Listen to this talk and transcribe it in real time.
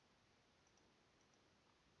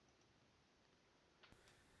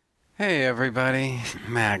Hey everybody,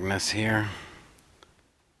 Magnus here.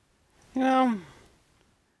 You know,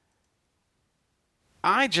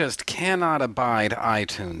 I just cannot abide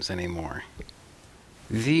iTunes anymore.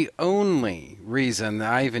 The only reason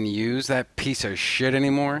that I even use that piece of shit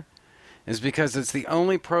anymore is because it's the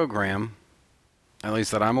only program, at least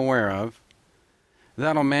that I'm aware of,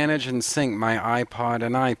 that'll manage and sync my iPod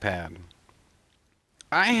and iPad.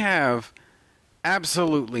 I have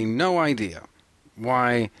absolutely no idea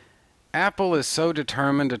why Apple is so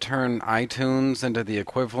determined to turn iTunes into the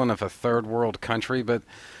equivalent of a third world country, but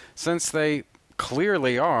since they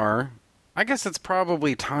clearly are, I guess it's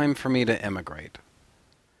probably time for me to immigrate.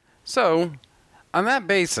 So, on that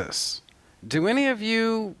basis, do any of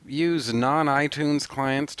you use non-iTunes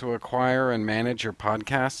clients to acquire and manage your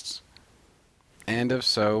podcasts? And if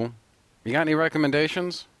so, you got any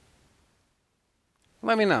recommendations?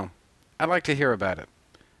 Let me know. I'd like to hear about it.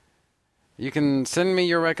 You can send me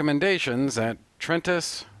your recommendations at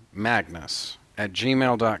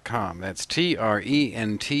TrentusMagnus@gmail.com. That's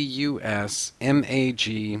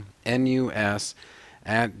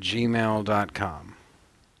TrentusMagnus@gmail.com.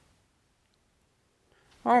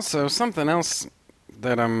 Also, something else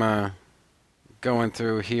that I'm going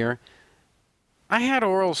through here. I had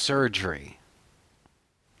oral surgery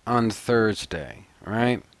on Thursday,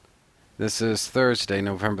 right? This is Thursday,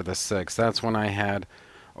 November the 6th. That's when I had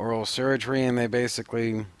oral surgery, and they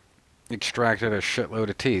basically extracted a shitload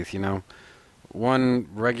of teeth, one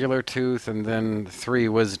regular tooth and then 3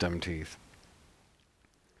 wisdom teeth.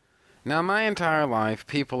 Now, my entire life,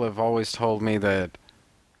 people have always told me that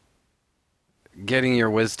getting your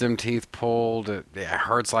wisdom teeth pulled, it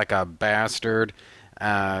hurts like a bastard.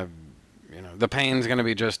 The pain's going to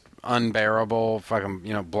be just unbearable, fucking,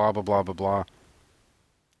 blah, blah, blah, blah, blah.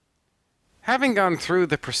 Having gone through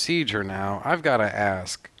the procedure now, I've got to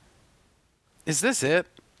ask, is this it?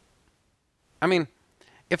 I mean,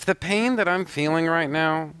 if the pain that I'm feeling right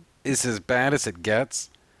now is as bad as it gets,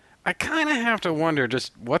 I kind of have to wonder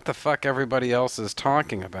just what the fuck everybody else is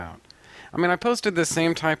talking about. I mean, I posted the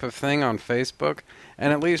same type of thing on Facebook,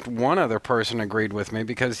 and at least one other person agreed with me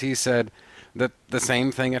because he said that the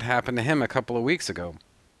same thing had happened to him a couple of weeks ago.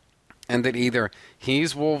 And that either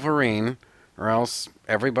he's Wolverine, or else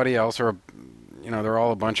everybody else are, they're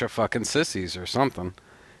all a bunch of fucking sissies or something.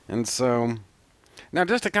 And so, now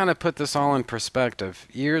just to kind of put this all in perspective,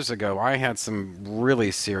 years ago I had some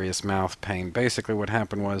really serious mouth pain. Basically what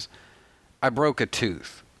happened was I broke a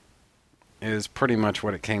tooth, is pretty much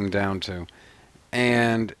what it came down to.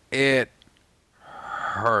 And it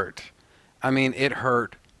hurt. I mean, it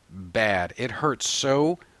hurt bad. It hurt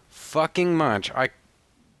so fucking much,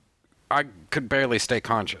 I could barely stay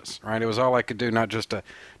conscious, right? It was all I could do, not just to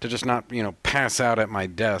just not, pass out at my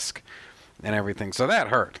desk and everything. So that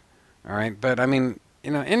hurt, all right? But, I mean,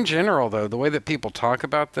 in general, though, the way that people talk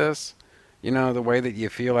about this, the way that you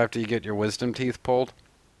feel after you get your wisdom teeth pulled,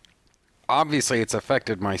 obviously it's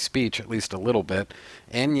affected my speech at least a little bit.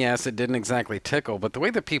 And, yes, it didn't exactly tickle, but the way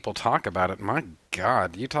that people talk about it, my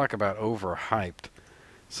God, you talk about overhyped.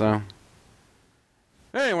 So,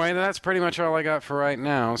 anyway, that's pretty much all I got for right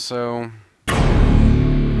now, so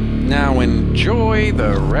now enjoy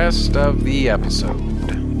the rest of the episode.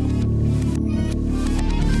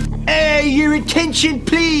 Hey, your attention,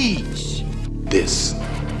 please! This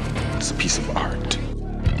is a piece of art.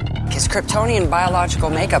 His Kryptonian biological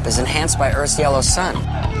makeup is enhanced by Earth's yellow sun.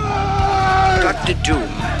 Dr. Doom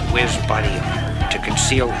wears body armor to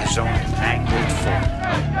conceal his own mangled form.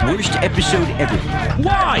 Worst episode ever.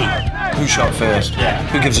 Why? Who shot first? Yeah.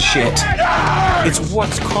 Who gives a shit? It's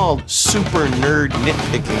what's called super nerd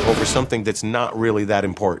nitpicking over something that's not really that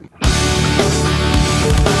important.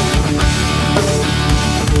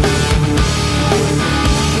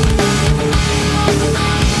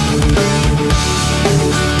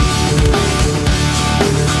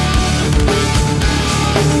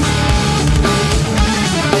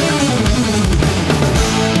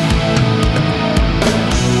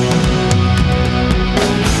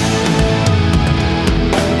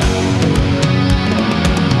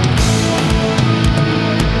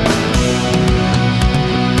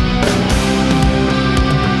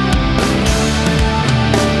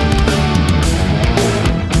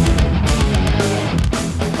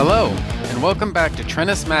 Welcome back to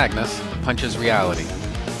Trentus Magnus Punches Reality,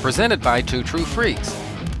 presented by Two True Freaks.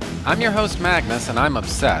 I'm your host Magnus, and I'm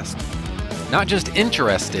obsessed. Not just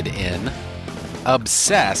interested in,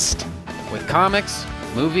 obsessed with comics,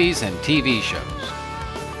 movies, and TV shows.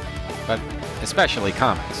 But especially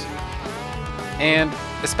comics. And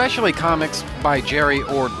especially comics by Jerry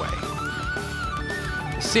Ordway.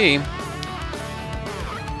 You see,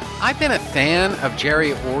 I've been a fan of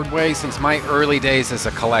Jerry Ordway since my early days as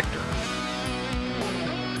a collector.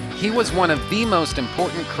 He was one of the most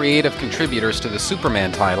important creative contributors to the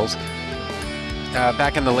Superman titles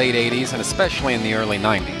back in the late 80s and especially in the early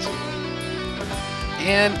 90s.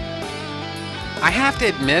 And I have to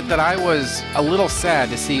admit that I was a little sad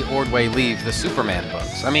to see Ordway leave the Superman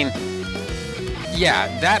books. I mean,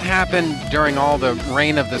 yeah, that happened during all the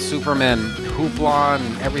reign of the Superman hoopla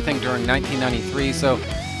and everything during 1993, so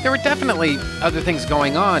there were definitely other things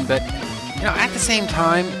going on, but at the same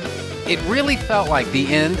time, it really felt like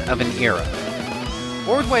the end of an era.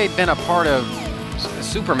 Ordway had been a part of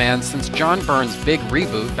Superman since John Byrne's big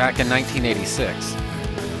reboot back in 1986.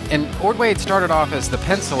 And Ordway had started off as the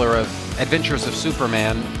penciler of Adventures of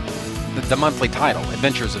Superman, the monthly title,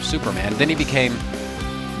 Adventures of Superman. Then he became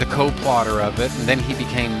the co-plotter of it, and then he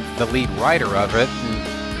became the lead writer of it.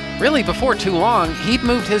 And really, before too long, he'd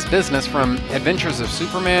moved his business from Adventures of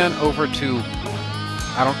Superman over to,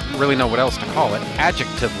 I don't really know what else to call it,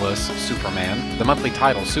 Adjectiveless Superman, the monthly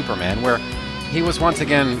title Superman, where he was once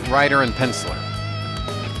again writer and penciler.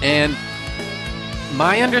 And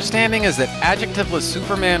my understanding is that Adjectiveless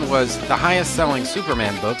Superman was the highest selling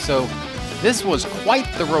Superman book, so this was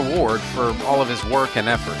quite the reward for all of his work and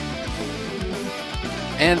effort.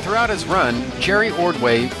 And throughout his run, Jerry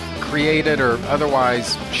Ordway created or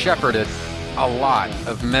otherwise shepherded a lot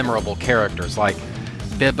of memorable characters like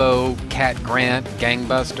Bibbo, Cat Grant,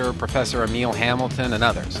 Gangbuster, Professor Emil Hamilton, and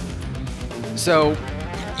others. So,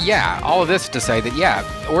 yeah, all of this to say that,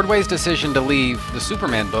 Ordway's decision to leave the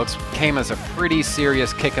Superman books came as a pretty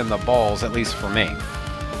serious kick in the balls, at least for me.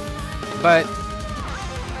 But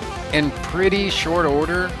in pretty short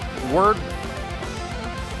order, word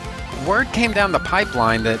came down the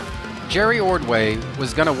pipeline that Jerry Ordway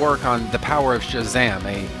was going to work on The Power of Shazam,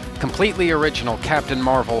 a completely original Captain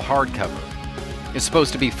Marvel hardcover. It's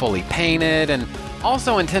supposed to be fully painted and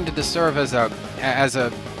also intended to serve as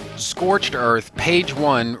a Scorched Earth page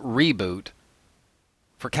 1 reboot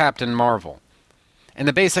for Captain Marvel. And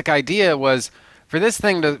the basic idea was for this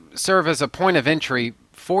thing to serve as a point of entry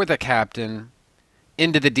for the Captain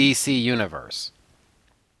into the DC universe.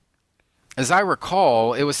 As I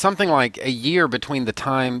recall, it was something like a year between the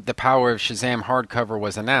time The Power of Shazam hardcover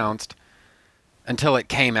was announced until it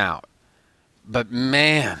came out. But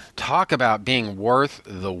man, talk about being worth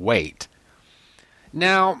the wait.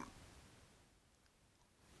 Now,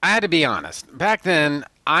 I had to be honest. Back then,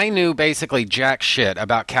 I knew basically jack shit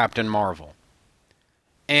about Captain Marvel.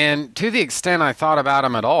 And to the extent I thought about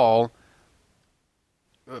him at all,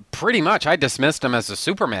 pretty much I dismissed him as a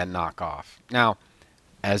Superman knockoff. Now,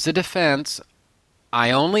 as a defense,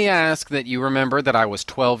 I only ask that you remember that I was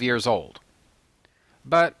 12 years old.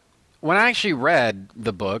 But when I actually read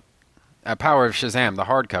the book, Power of Shazam, the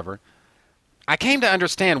hardcover, I came to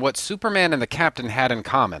understand what Superman and the Captain had in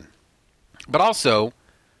common, but also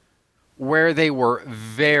where they were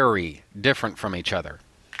very different from each other.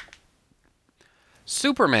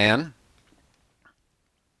 Superman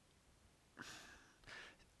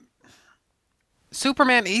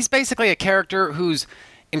he's basically a character who's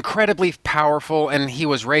incredibly powerful, and he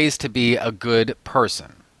was raised to be a good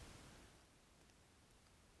person.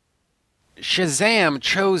 Shazam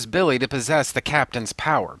chose Billy to possess the Captain's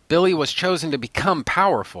power. Billy was chosen to become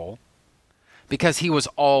powerful because he was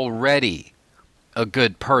already a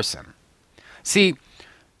good person. See,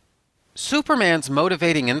 Superman's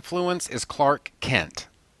motivating influence is Clark Kent.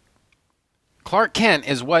 Clark Kent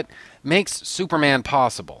is what makes Superman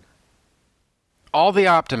possible. All the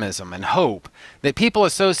optimism and hope that people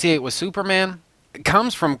associate with Superman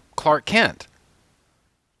comes from Clark Kent.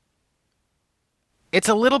 It's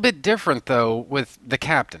a little bit different, though, with the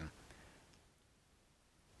Captain.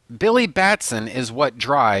 Billy Batson is what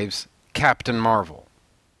drives Captain Marvel.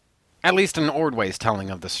 At least in Ordway's telling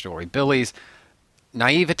of the story. Billy's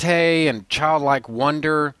naivete and childlike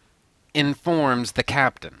wonder informs the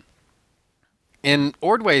Captain. In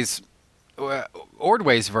Ordway's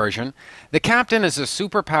version, the Captain is a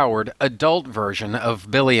superpowered adult version of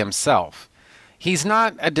Billy himself. He's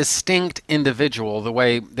not a distinct individual the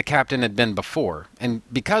way the Captain had been before, and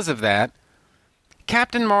because of that,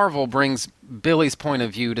 Captain Marvel brings Billy's point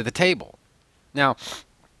of view to the table. Now,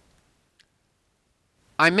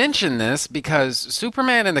 I mention this because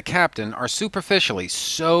Superman and the Captain are superficially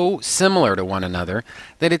so similar to one another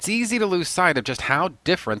that it's easy to lose sight of just how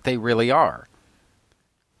different they really are.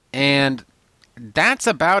 And that's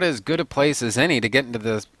about as good a place as any to get into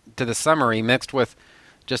the summary mixed with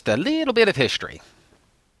just a little bit of history.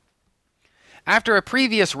 After a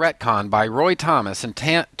previous retcon by Roy Thomas and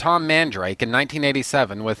Tom Mandrake in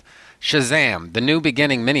 1987 with Shazam, the New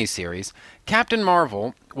Beginning miniseries, Captain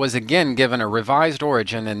Marvel was again given a revised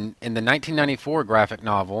origin in the 1994 graphic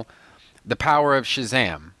novel The Power of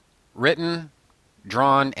Shazam, written,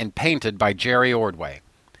 drawn, and painted by Jerry Ordway.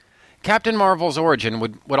 Captain Marvel's origin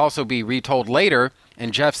would also be retold later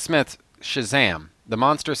in Jeff Smith's Shazam, the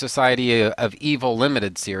Monster Society of Evil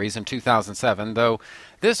Limited series in 2007, though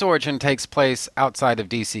this origin takes place outside of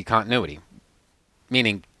DC continuity,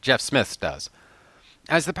 meaning Jeff Smith's does.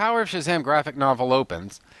 As the Power of Shazam graphic novel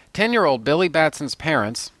opens, 10-year-old Billy Batson's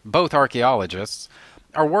parents, both archaeologists,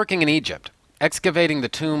 are working in Egypt, excavating the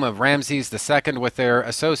tomb of Ramses II with their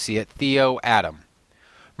associate Theo Adam.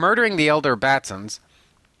 Murdering the elder Batsons,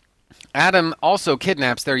 Adam also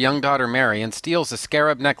kidnaps their young daughter Mary and steals a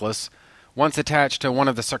scarab necklace once attached to one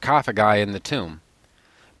of the sarcophagi in the tomb.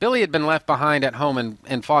 Billy had been left behind at home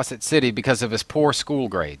in Fawcett City because of his poor school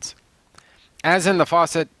grades. As in the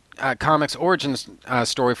Fawcett Comics origin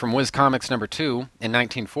story from Whiz Comics number 2 in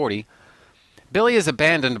 1940, Billy is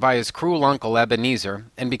abandoned by his cruel uncle Ebenezer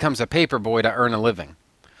and becomes a paperboy to earn a living.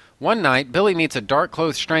 One night, Billy meets a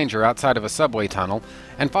dark-clothed stranger outside of a subway tunnel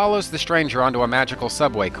and follows the stranger onto a magical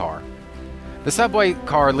subway car. The subway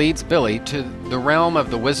car leads Billy to the realm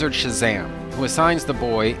of the wizard Shazam, who assigns the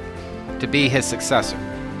boy to be his successor.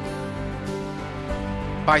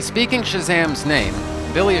 By speaking Shazam's name,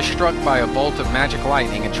 Billy is struck by a bolt of magic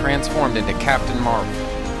lightning and transformed into Captain Marvel,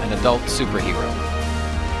 an adult superhero.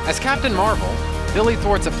 As Captain Marvel, Billy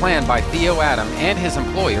thwarts a plan by Theo Adam and his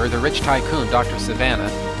employer, the rich tycoon Dr.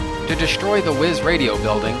 Savannah, to destroy the Wiz radio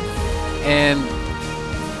building and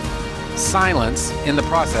silence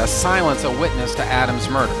a witness to Adam's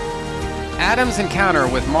murder. Adam's encounter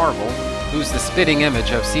with Marvel, who's the spitting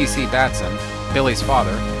image of C.C. Batson, Billy's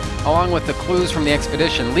father, along with the clues from the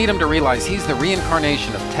expedition, lead him to realize he's the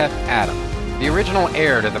reincarnation of Teth Adam, the original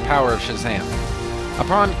heir to the power of Shazam.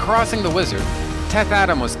 Upon crossing the wizard, Teth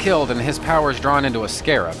Adam was killed and his powers drawn into a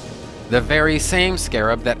scarab, the very same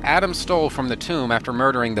scarab that Adam stole from the tomb after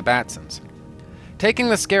murdering the Batsons. Taking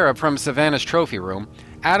the scarab from Savannah's trophy room,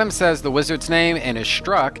 Adam says the wizard's name and is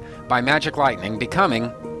struck by magic lightning,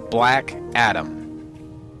 becoming Black Adam.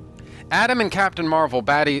 Adam and Captain Marvel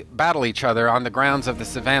battle each other on the grounds of the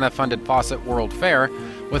Savannah-funded Fawcett World Fair,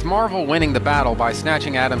 with Marvel winning the battle by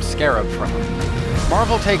snatching Adam's scarab from him.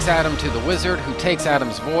 Marvel takes Adam to the wizard, who takes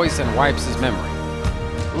Adam's voice and wipes his memory.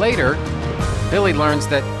 Later, Billy learns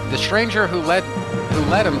that the stranger who led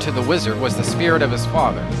him to the wizard was the spirit of his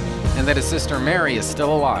father, and that his sister Mary is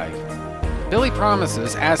still alive. Billy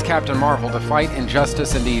promises, as Captain Marvel, to fight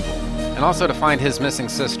injustice and evil, and also to find his missing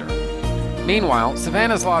sister. Meanwhile,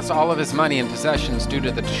 Savannah's lost all of his money and possessions due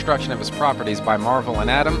to the destruction of his properties by Marvel and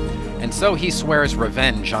Adam, and so he swears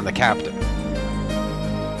revenge on the captain.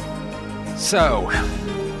 So,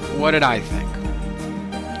 what did I think?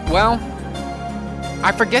 Well,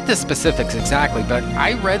 I forget the specifics exactly, but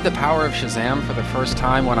I read The Power of Shazam for the first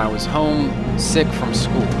time when I was home sick from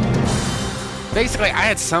school. Basically, I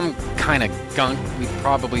had some kind of gunk we'd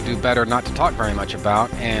probably do better not to talk very much about,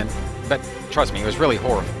 but trust me, it was really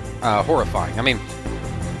horrifying. I mean,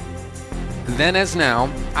 then as now,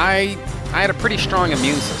 I had a pretty strong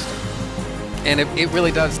immune system, and it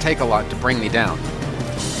really does take a lot to bring me down.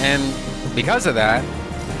 And because of that,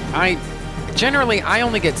 I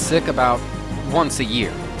only get sick about once a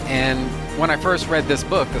year. And when I first read this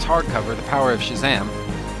book, this hardcover, The Power of Shazam,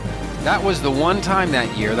 that was the one time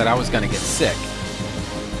that year that I was going to get sick.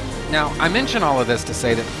 Now, I mention all of this to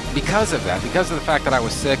say that because of the fact that I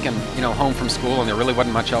was sick and, home from school and there really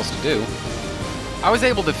wasn't much else to do, I was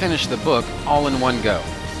able to finish the book all in one go.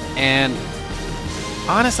 And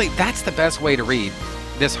honestly, that's the best way to read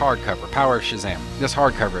this hardcover, Power of Shazam. This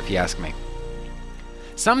hardcover, if you ask me.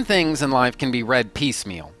 Some things in life can be read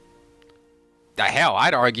piecemeal. Hell,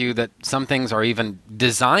 I'd argue that some things are even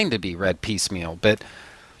designed to be read piecemeal, but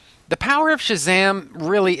The Power of Shazam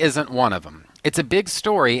really isn't one of them. It's a big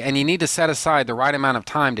story, and you need to set aside the right amount of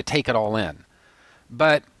time to take it all in.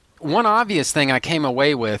 But one obvious thing I came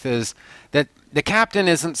away with is that the captain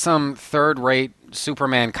isn't some third-rate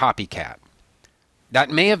Superman copycat. That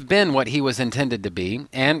may have been what he was intended to be,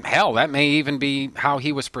 and hell, that may even be how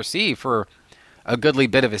he was perceived for a goodly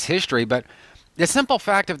bit of his history, but the simple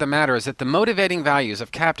fact of the matter is that the motivating values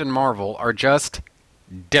of Captain Marvel are just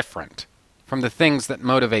different from the things that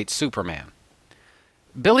motivate Superman.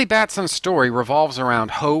 Billy Batson's story revolves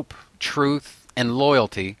around hope, truth, and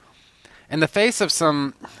loyalty in the face of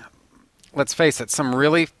some, let's face it, some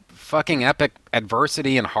really fucking epic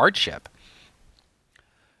adversity and hardship.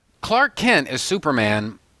 Clark Kent is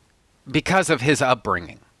Superman because of his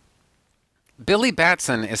upbringing. Billy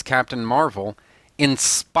Batson is Captain Marvel in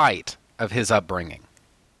spite of his upbringing.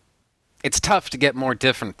 It's tough to get more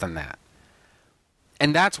different than that.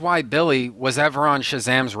 And that's why Billy was ever on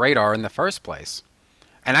Shazam's radar in the first place.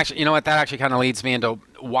 And actually, you know what? That actually kind of leads me into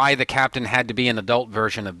why the Captain had to be an adult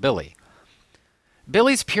version of Billy.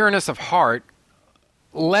 Billy's pureness of heart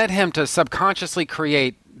led him to subconsciously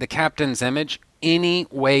create the Captain's image any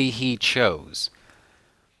way he chose.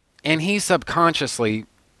 And he subconsciously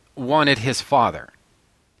wanted his father.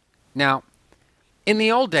 Now, in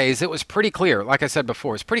the old days, it was pretty clear, like I said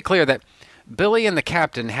before, it's pretty clear that Billy and the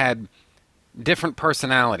Captain had different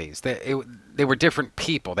personalities. They were different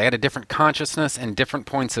people. They had a different consciousness and different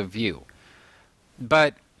points of view.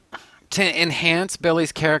 But to enhance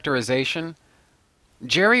Billy's characterization,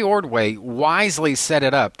 Jerry Ordway wisely set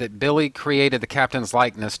it up that Billy created the Captain's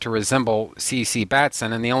likeness to resemble C.C.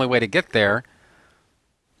 Batson, and the only way to get there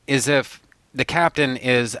is if the Captain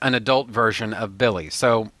is an adult version of Billy.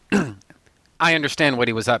 So I understand what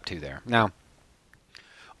he was up to there. Now,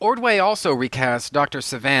 Ordway also recast Dr.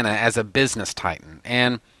 Savannah as a business titan,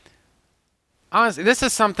 and honestly, this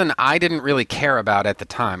is something I didn't really care about at the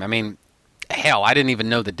time. I mean, hell, I didn't even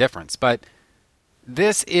know the difference, but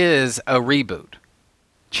this is a reboot.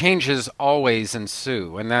 Changes always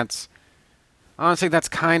ensue, and that's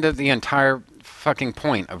kind of the entire fucking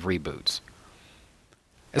point of reboots.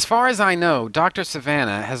 As far as I know, Dr.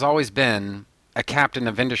 Savannah has always been a captain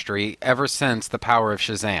of industry ever since the power of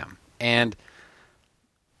Shazam. And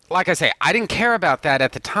like I say, I didn't care about that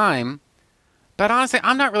at the time, but honestly,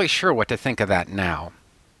 I'm not really sure what to think of that now.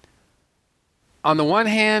 On the one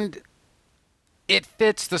hand, it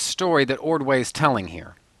fits the story that Ordway is telling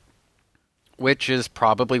here, which is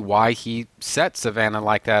probably why he set Savannah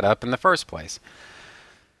like that up in the first place.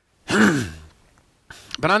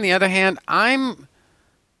 But on the other hand, I'm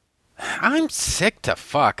sick to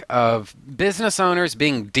fuck of business owners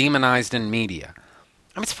being demonized in media.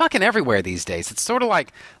 I mean, it's fucking everywhere these days. It's sort of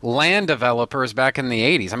like land developers back in the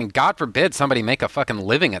 80s. I mean, God forbid somebody make a fucking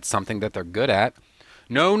living at something that they're good at.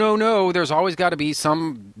 No. There's always got to be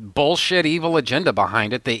some bullshit evil agenda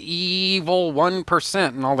behind it. The evil 1%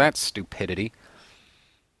 and all that stupidity.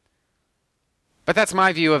 But that's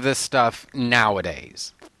my view of this stuff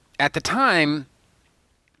nowadays. At the time,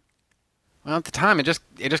 it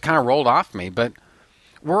just kind of rolled off me. But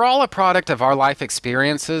we're all a product of our life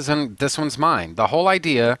experiences, and this one's mine. The whole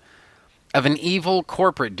idea of an evil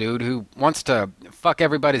corporate dude who wants to fuck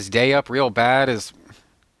everybody's day up real bad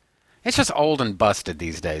it's just old and busted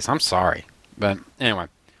these days. I'm sorry. But anyway,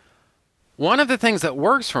 one of the things that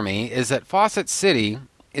works for me is that Fawcett City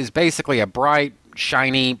is basically a bright,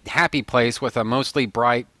 shiny, happy place with a mostly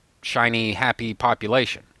bright, shiny, happy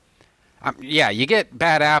population. Yeah, you get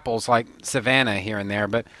bad apples like Savannah here and there,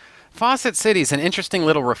 but Fawcett City is an interesting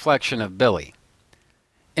little reflection of Billy.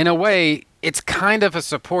 In a way, it's kind of a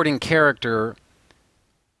supporting character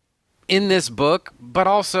in this book, but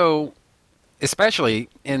also, especially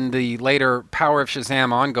in the later Power of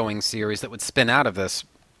Shazam ongoing series that would spin out of this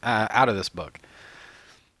book.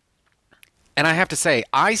 And I have to say,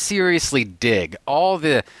 I seriously dig all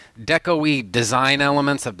the deco-y design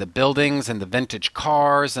elements of the buildings and the vintage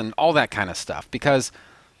cars and all that kind of stuff, because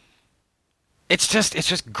it's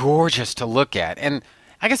just gorgeous to look at. And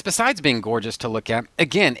I guess besides being gorgeous to look at,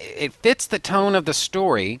 again, it fits the tone of the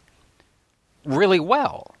story really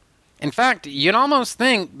well. In fact, you'd almost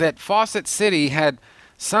think that Fawcett City had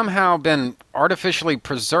somehow been artificially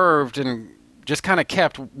preserved and just kind of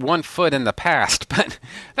kept one foot in the past, but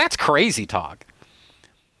that's crazy talk.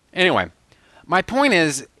 Anyway, my point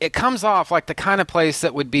is, it comes off like the kind of place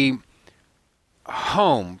that would be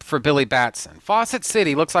home for Billy Batson. Fawcett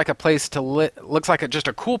City looks like a place to just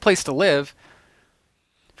a cool place to live,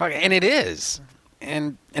 and it is.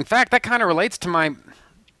 And in fact, that kind of relates to my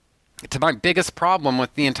biggest problem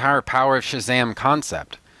with the entire Power of Shazam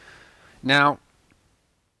concept. Now,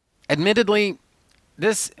 admittedly,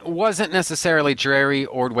 this wasn't necessarily Jerry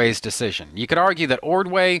Ordway's decision. You could argue that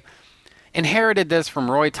Ordway inherited this from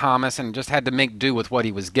Roy Thomas and just had to make do with what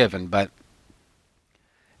he was given, but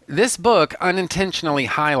this book unintentionally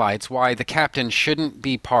highlights why the Captain shouldn't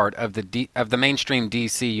be part of the mainstream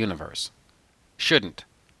DC universe. Shouldn't.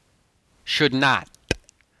 Should not.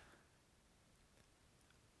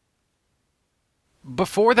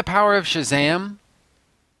 Before the Power of Shazam,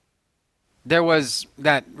 there was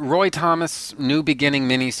that Roy Thomas New Beginning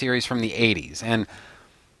miniseries from the 80s, and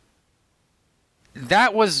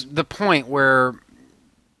that was the point where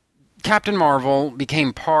Captain Marvel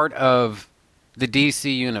became part of the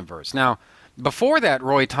DC universe. Now, before that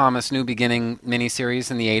Roy Thomas New Beginning miniseries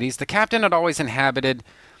in the 80s, the Captain had always inhabited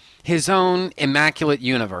his own immaculate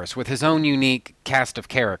universe with his own unique cast of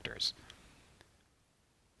characters.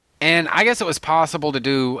 And I guess it was possible to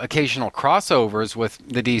do occasional crossovers with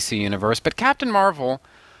the DC universe, but Captain Marvel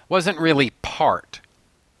wasn't really part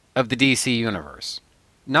of the DC universe.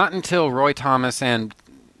 Not until Roy Thomas and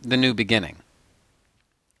The New Beginning.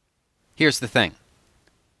 Here's the thing.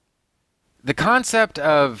 The concept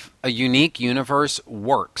of a unique universe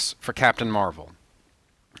works for Captain Marvel.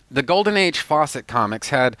 The Golden Age Fawcett comics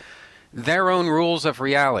had their own rules of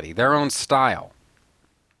reality, their own style.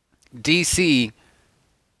 DC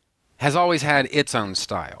has always had its own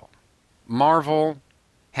style. Marvel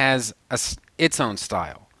has its own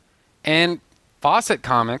style. And Fawcett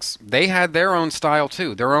comics, they had their own style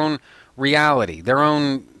too, their own reality, their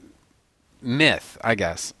own myth, I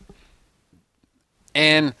guess.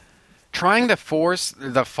 And trying to force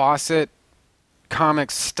the Fawcett comic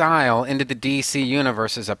style into the DC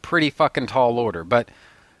universe is a pretty fucking tall order.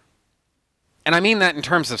 And I mean that in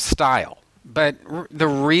terms of style. But the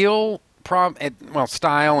real problem, well,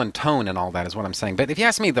 style and tone and all that is what I'm saying. But if you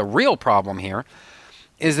ask me, the real problem here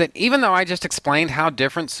is that even though I just explained how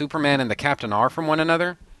different Superman and the Captain are from one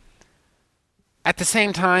another, at the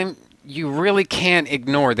same time, you really can't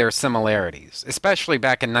ignore their similarities, especially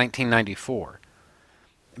back in 1994.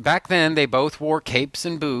 Back then, they both wore capes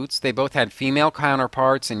and boots. They both had female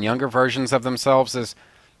counterparts and younger versions of themselves as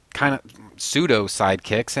kind of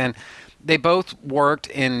pseudo-sidekicks. And they both worked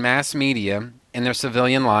in mass media in their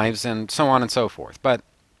civilian lives and so on and so forth. But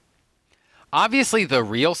obviously, the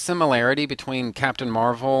real similarity between Captain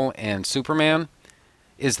Marvel and Superman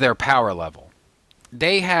is their power level.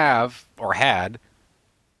 They have, or had,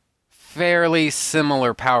 fairly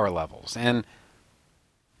similar power levels. And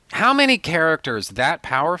how many characters that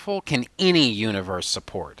powerful can any universe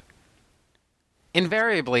support?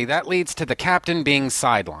 Invariably, that leads to the Captain being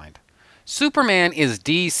sidelined. Superman is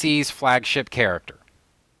DC's flagship character.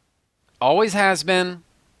 Always has been,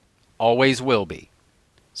 always will be.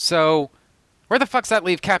 So, where the fuck's that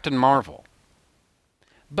leave Captain Marvel?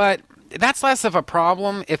 But that's less of a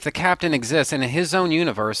problem if the Captain exists in his own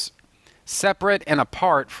universe, separate and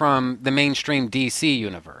apart from the mainstream DC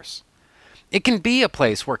universe. It can be a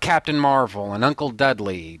place where Captain Marvel and Uncle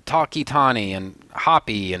Dudley, Tawky-Tawny and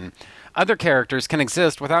Hoppy and other characters can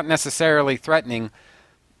exist without necessarily threatening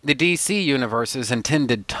the DC universe's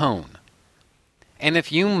intended tone. And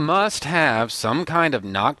if you must have some kind of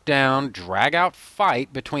knockdown, drag-out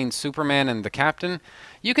fight between Superman and the Captain,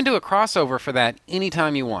 you can do a crossover for that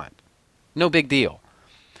anytime you want. No big deal.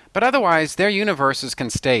 But otherwise, their universes can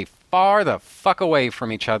stay far the fuck away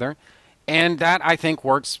from each other, and that, I think,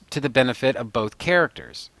 works to the benefit of both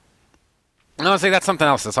characters. And honestly, that's something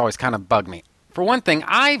else that's always kind of bugged me. For one thing,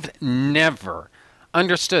 I've never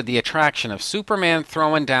understood the attraction of Superman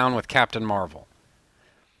throwing down with Captain Marvel.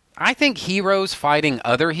 I think heroes fighting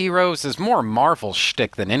other heroes is more Marvel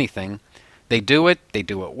shtick than anything. They do it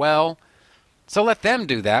well. So let them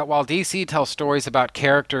do that while DC tells stories about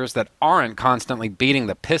characters that aren't constantly beating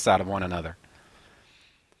the piss out of one another.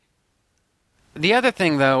 The other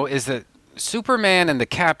thing, though, is that Superman and the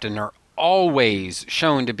Captain are always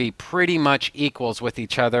shown to be pretty much equals with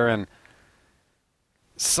each other, and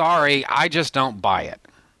sorry, I just don't buy it.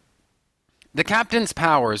 The Captain's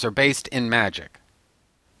powers are based in magic.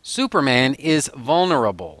 Superman is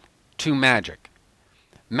vulnerable to magic.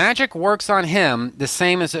 Magic works on him the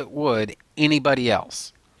same as it would anybody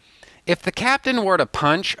else. If the Captain were to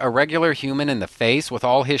punch a regular human in the face with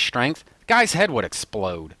all his strength, the guy's head would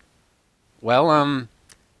explode. Well,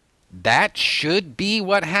 that should be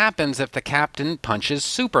what happens if the Captain punches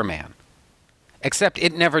Superman. Except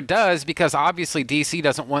it never does, because obviously DC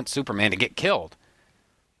doesn't want Superman to get killed.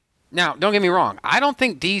 Now, don't get me wrong, I don't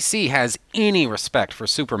think DC has any respect for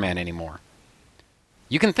Superman anymore.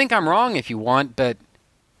 You can think I'm wrong if you want, but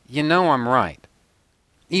you know I'm right.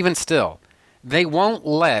 Even still, they won't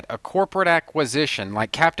let a corporate acquisition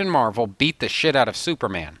like Captain Marvel beat the shit out of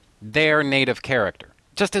Superman, their native character.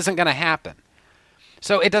 Just isn't going to happen.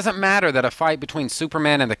 So it doesn't matter that a fight between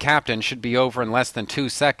Superman and the Captain should be over in less than 2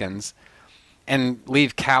 seconds and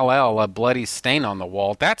leave Kal-El a bloody stain on the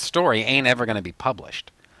wall. That story ain't ever going to be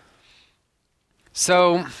published.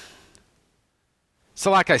 So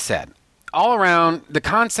like I said, all around, the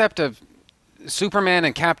concept of Superman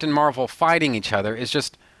and Captain Marvel fighting each other is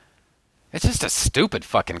just a stupid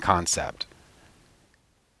fucking concept.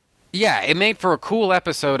 Yeah, it made for a cool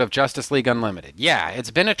episode of Justice League Unlimited. Yeah,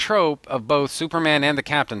 it's been a trope of both Superman and the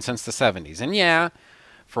Captain since the 70s. And yeah,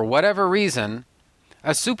 for whatever reason,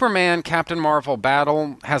 a Superman-Captain Marvel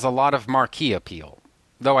battle has a lot of marquee appeal,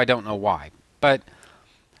 though I don't know why. But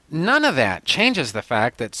none of that changes the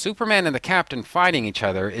fact that Superman and the Captain fighting each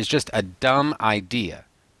other is just a dumb idea.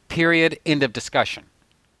 Period. End of discussion.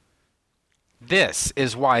 This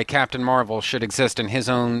is why Captain Marvel should exist in his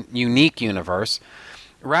own unique universe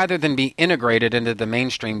rather than be integrated into the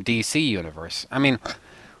mainstream DC universe. I mean,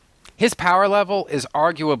 his power level is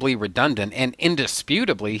arguably redundant, and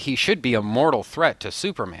indisputably he should be a mortal threat to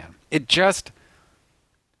Superman. It just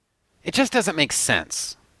doesn't make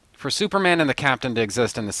sense for Superman and the Captain to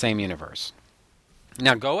exist in the same universe.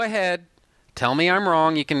 Now go ahead, tell me I'm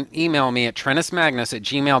wrong. You can email me at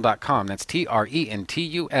TrentusMagnus@gmail.com. That's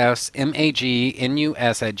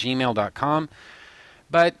TrentusMagnus@gmail.com.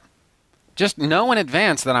 But just know in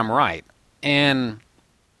advance that I'm right. And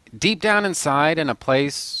deep down inside, in a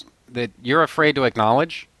place that you're afraid to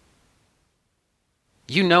acknowledge,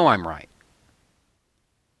 you know I'm right.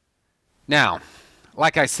 Now,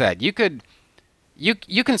 like I said, you can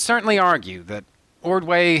certainly argue that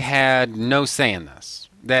Ordway had no say in this,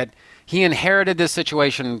 that he inherited this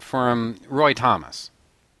situation from Roy Thomas.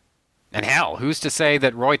 And hell, who's to say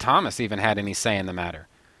that Roy Thomas even had any say in the matter?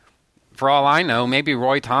 For all I know, maybe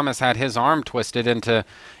Roy Thomas had his arm twisted into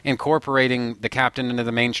incorporating the Captain into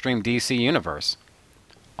the mainstream DC universe.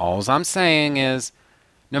 All I'm saying is,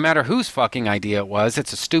 no matter whose fucking idea it was,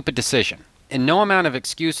 it's a stupid decision. And no amount of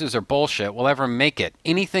excuses or bullshit will ever make it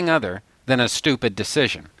anything other than a stupid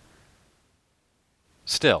decision.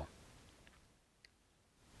 Still,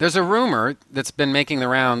 there's a rumor that's been making the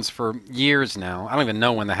rounds for years now. I don't even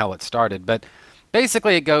know when the hell it started, but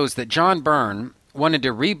basically it goes that John Byrne wanted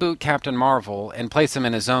to reboot Captain Marvel and place him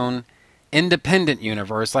in his own independent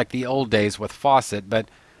universe like the old days with Fawcett, but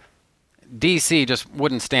DC just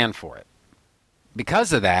wouldn't stand for it.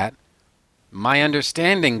 Because of that, my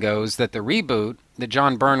understanding goes that the reboot that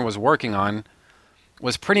John Byrne was working on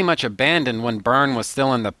was pretty much abandoned when Byrne was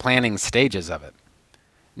still in the planning stages of it.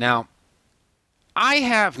 Now, I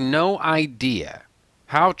have no idea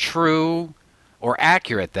how true or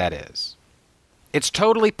accurate that is. It's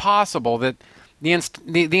totally possible that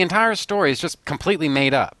the entire story is just completely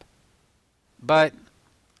made up. But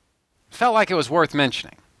felt like it was worth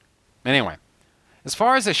mentioning. Anyway, as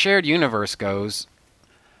far as the shared universe goes,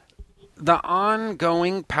 the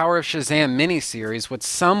ongoing Power of Shazam miniseries would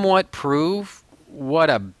somewhat prove what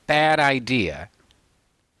a bad idea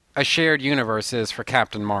a shared universe is for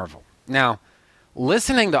Captain Marvel. Now,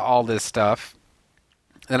 listening to all this stuff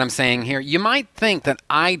that I'm saying here, you might think that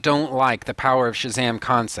I don't like the Power of Shazam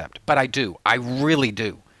concept, but I do. I really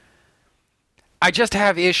do. I just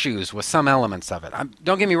have issues with some elements of it.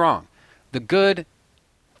 Don't get me wrong. The good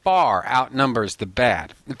far outnumbers the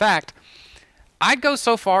bad. In fact, I'd go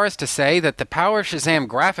so far as to say that the Power of Shazam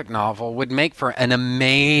graphic novel would make for an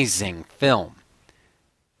amazing film.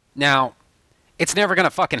 Now, it's never going to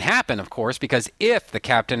fucking happen, of course, because if the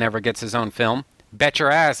Captain ever gets his own film, bet your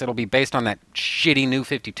ass it'll be based on that shitty New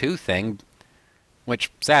 52 thing,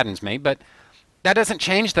 which saddens me, but that doesn't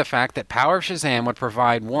change the fact that Power of Shazam would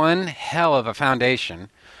provide one hell of a foundation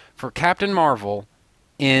for Captain Marvel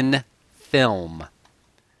in film.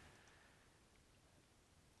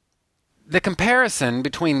 The comparison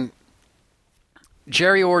between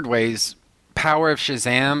Jerry Ordway's Power of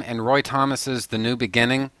Shazam and Roy Thomas's The New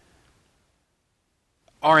Beginning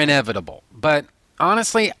are inevitable. But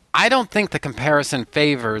honestly, I don't think the comparison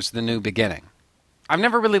favors The New Beginning. I've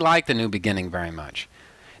never really liked The New Beginning very much.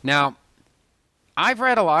 Now, I've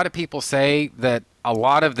read a lot of people say that a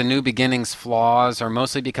lot of The New Beginning's flaws are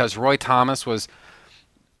mostly because Roy Thomas was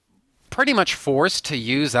pretty much forced to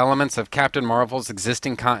use elements of Captain Marvel's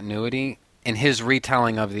existing continuity in his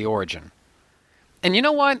retelling of the origin. And you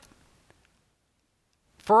know what?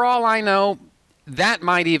 For all I know, that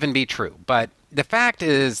might even be true. But the fact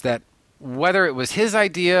is that whether it was his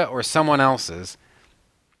idea or someone else's,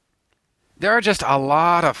 there are just a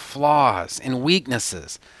lot of flaws and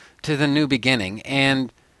weaknesses to The New Beginning.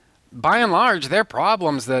 And by and large, they're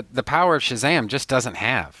problems that the Power of Shazam just doesn't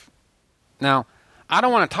have. Now, I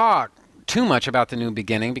don't want to talk too much about The New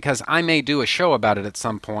Beginning because I may do a show about it at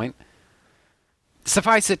some point.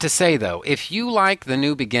 Suffice it to say, though, if you like The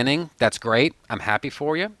New Beginning, that's great. I'm happy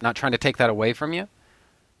for you. Not trying to take that away from you.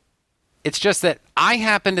 It's just that I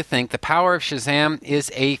happen to think the Power of Shazam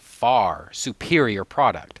is a far superior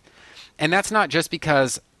product. And that's not just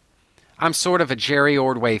because I'm sort of a Jerry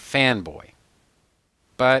Ordway fanboy.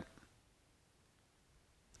 But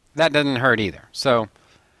that doesn't hurt either. So,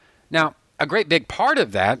 now, a great big part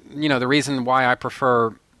of that, the reason why I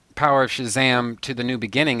prefer Power of Shazam to The New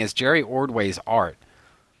Beginning is Jerry Ordway's art.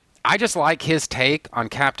 I just like his take on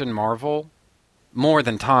Captain Marvel more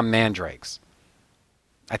than Tom Mandrake's.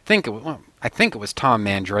 I think it was Tom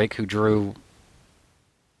Mandrake who drew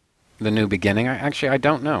The New Beginning. I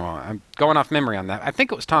don't know. I'm going off memory on that. I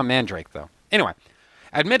think it was Tom Mandrake, though. Anyway,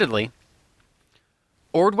 admittedly,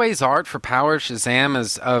 Ordway's art for Power of Shazam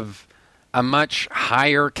is of a much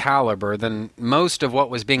higher caliber than most of what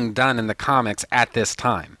was being done in the comics at this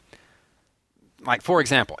time. Like, for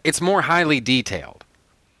example, it's more highly detailed.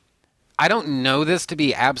 I don't know this to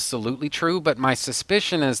be absolutely true, but my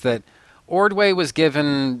suspicion is that Ordway was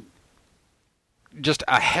given just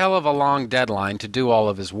a hell of a long deadline to do all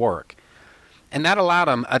of his work. And that allowed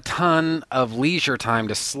him a ton of leisure time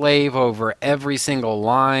to slave over every single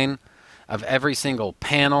line of every single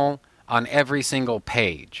panel on every single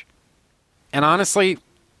page. And honestly,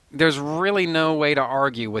 there's really no way to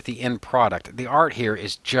argue with the end product. The art here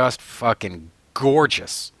is just fucking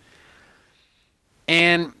gorgeous.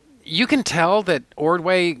 And you can tell that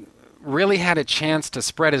Ordway really had a chance to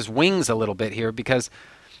spread his wings a little bit here, because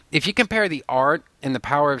if you compare the art in the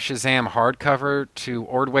Power of Shazam hardcover to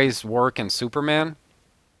Ordway's work in Superman,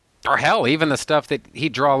 or hell, even the stuff that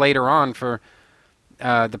he'd draw later on for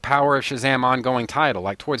the Power of Shazam ongoing title,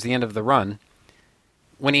 like towards the end of the run,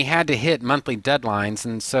 when he had to hit monthly deadlines,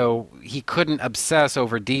 and so he couldn't obsess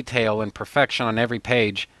over detail and perfection on every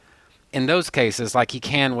page in those cases like he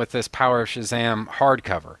can with this Power of Shazam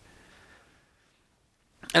hardcover.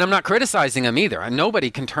 And I'm not criticizing him either.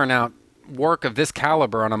 Nobody can turn out work of this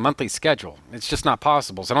caliber on a monthly schedule. It's just not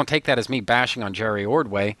possible. So don't take that as me bashing on Jerry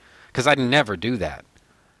Ordway, because I'd never do that.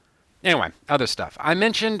 Anyway, other stuff. I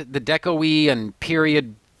mentioned the deco-y and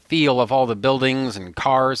period feel of all the buildings and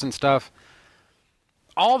cars and stuff.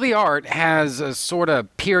 All the art has a sort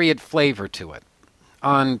of period flavor to it.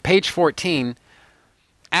 On page 14,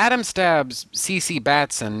 Adam stabs C.C.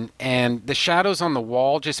 Batson, and the shadows on the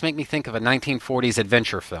wall just make me think of a 1940s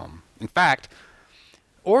adventure film. In fact,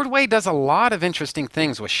 Ordway does a lot of interesting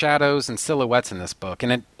things with shadows and silhouettes in this book,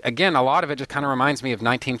 and again, a lot of it just kind of reminds me of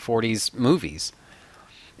 1940s movies.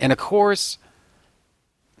 And of course,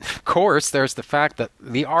 there's the fact that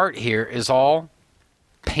the art here is all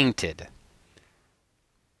painted.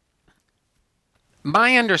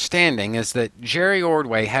 My understanding is that Jerry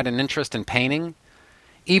Ordway had an interest in painting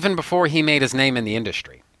even before he made his name in the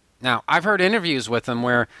industry. Now, I've heard interviews with him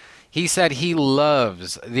where he said he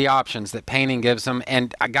loves the options that painting gives him,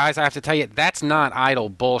 and guys, I have to tell you, that's not idle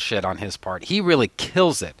bullshit on his part. He really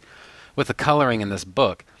kills it with the coloring in this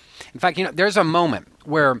book. In fact, there's a moment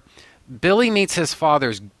where Billy meets his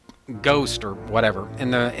father's ghost or whatever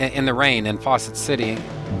in the rain in Fawcett City,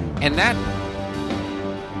 and that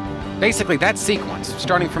sequence,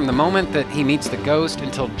 starting from the moment that he meets the ghost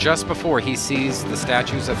until just before he sees the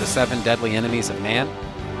statues of the 7 deadly enemies of man,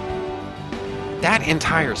 that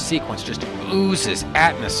entire sequence just oozes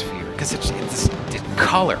atmosphere, because it's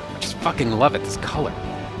color. I just fucking love it, this color.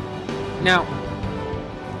 Now,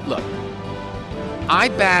 look, I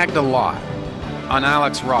bagged a lot on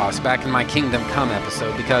Alex Ross back in my Kingdom Come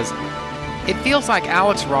episode, because it feels like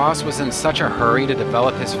Alex Ross was in such a hurry to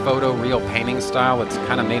develop his photoreal painting style that's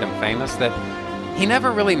kind of made him famous, that he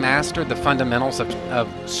never really mastered the fundamentals of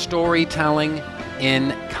storytelling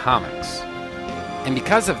in comics. And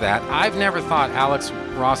because of that, I've never thought Alex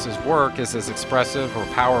Ross's work is as expressive or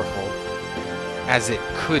powerful as it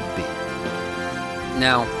could be.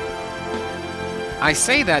 Now, I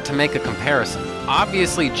say that to make a comparison.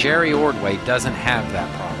 Obviously, Jerry Ordway doesn't have that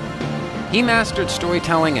problem. He mastered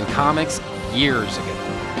storytelling in comics years ago.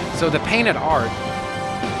 So the painted art,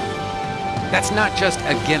 that's not just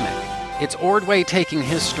a gimmick. It's Ordway taking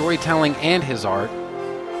his storytelling and his art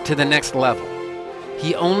to the next level.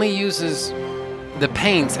 He only uses the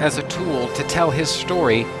paints as a tool to tell his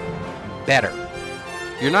story better.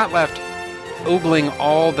 You're not left ogling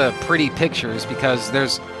all the pretty pictures because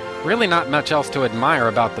there's really not much else to admire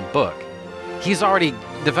about the book. He's already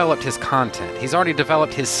developed his content. He's already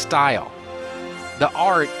developed his style. The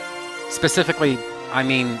art, specifically,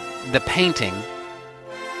 the painting,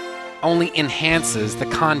 only enhances the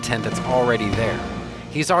content that's already there.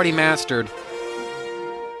 He's already mastered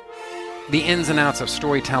the ins and outs of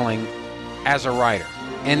storytelling as a writer,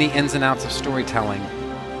 and the ins and outs of storytelling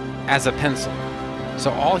as a pencil. So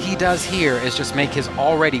all he does here is just make his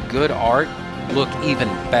already good art look even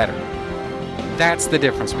better. That's the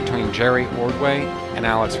difference between Jerry Ordway and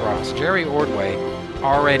Alex Ross. Jerry Ordway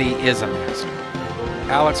already is a master.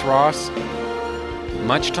 Alex Ross,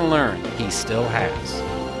 much to learn, he still has.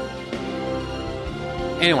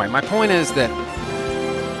 Anyway, my point is that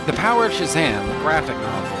The Power of Shazam, the graphic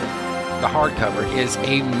novel, the hardcover, is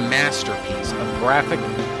a masterpiece of graphic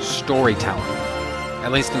storytelling,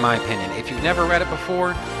 at least in my opinion. If you've never read it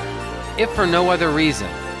before, if for no other reason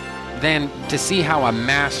than to see how a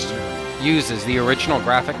master uses the original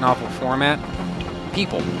graphic novel format,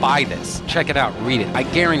 People, buy this. Check it out. Read it. I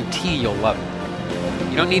guarantee you'll love it.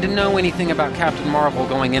 You don't need to know anything about Captain Marvel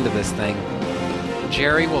going into this thing.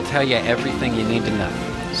 Jerry will tell you everything you need to know.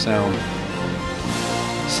 So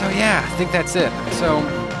yeah, I think that's it. So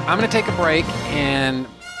I'm going to take a break, and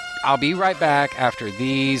I'll be right back after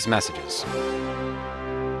these messages.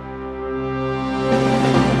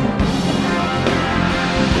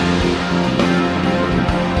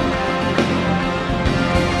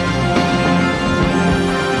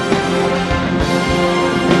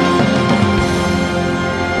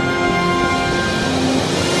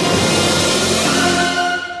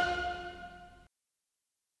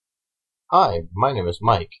 Hi, my name is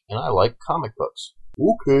Mike, and I like comic books.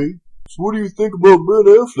 Okay, so what do you think about Ben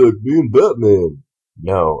Affleck being Batman?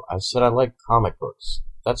 No, I said I like comic books.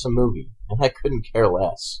 That's a movie, and I couldn't care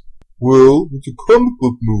less. Well, it's a comic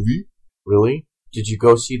book movie. Really? Did you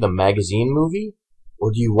go see the magazine movie?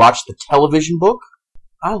 Or do you watch the television book?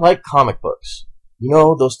 I like comic books. You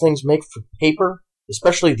know, those things made for paper,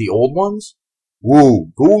 especially the old ones?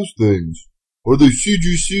 Whoa, those things. Are they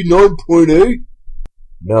CGC 9.8?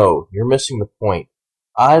 No, you're missing the point.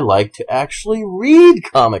 I like to actually read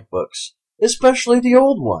comic books, especially the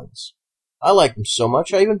old ones. I like them so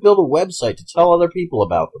much I even built a website to tell other people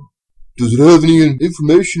about them. Does it have any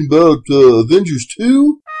information about Avengers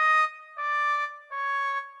 2?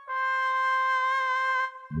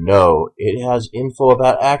 No, it has info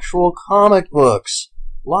about actual comic books.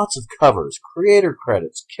 Lots of covers, creator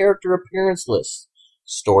credits, character appearance lists,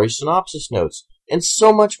 story synopsis notes, and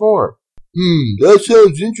so much more. That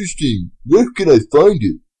sounds interesting. Where can I find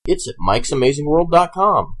it? It's at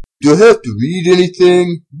Mike'sAmazingWorld.com. Do I have to read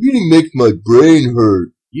anything? Reading makes my brain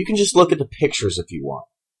hurt. You can just look at the pictures if you want.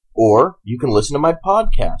 Or you can listen to my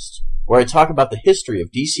podcast, where I talk about the history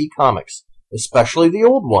of DC Comics, especially the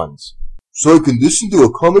old ones. So I can listen to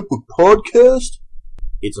a comic book podcast?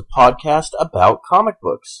 It's a podcast about comic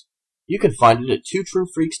books. You can find it at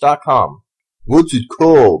twotruefreaks.com. What's it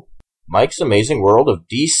called? Mike's Amazing World of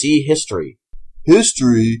DC History.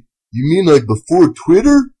 History? You mean like before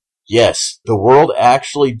Twitter? Yes, the world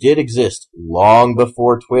actually did exist long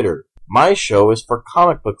before Twitter. My show is for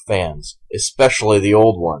comic book fans, especially the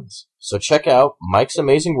old ones. So check out Mike's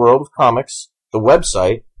Amazing World of Comics, the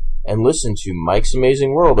website, and listen to Mike's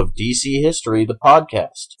Amazing World of DC History, the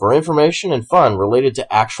podcast, for information and fun related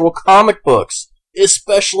to actual comic books,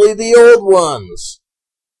 especially the old ones.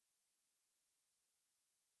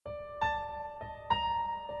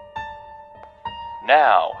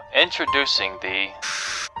 Now, introducing the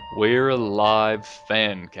We're Alive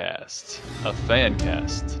Fancast, a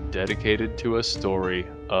fancast dedicated to a story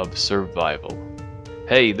of survival.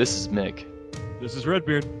 Hey, this is Mick. This is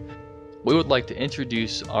Redbeard. We would like to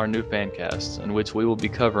introduce our new fancast, in which we will be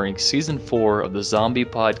covering Season 4 of the zombie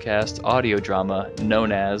podcast audio drama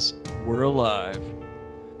known as We're Alive.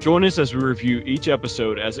 Join us as we review each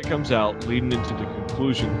episode as it comes out, leading into the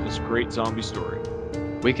conclusion of this great zombie story.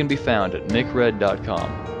 We can be found at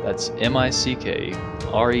mickred.com, that's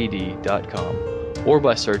MICKRED.com, or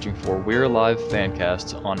by searching for We're Alive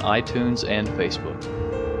Fancast on iTunes and Facebook.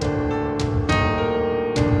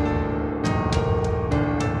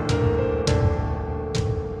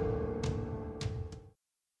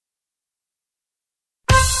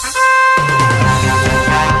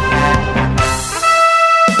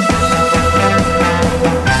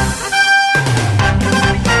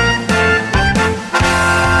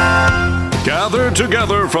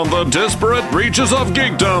 Together from the disparate reaches of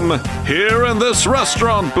geekdom, here in this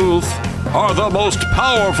restaurant booth, are the most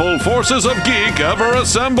powerful forces of geek ever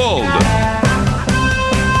assembled.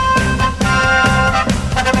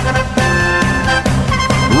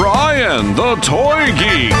 Ryan, the Toy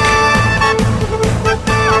Geek.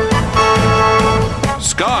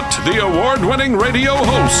 Scott, the award-winning radio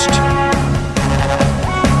host.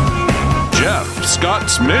 Jeff,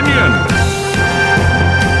 Scott's minion.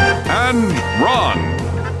 And Ron,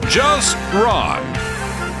 just Ron,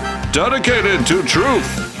 dedicated to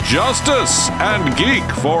truth, justice, and geek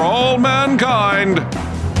for all mankind.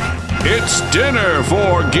 It's Dinner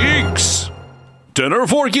for Geeks. Dinner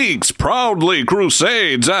for Geeks proudly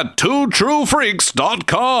crusades at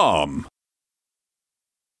twotruefreaks.com.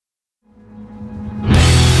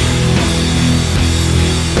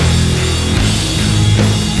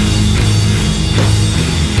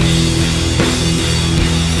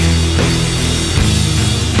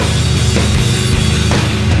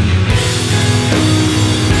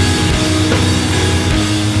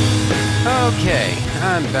 Okay,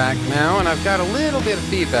 I'm back now, and I've got a little bit of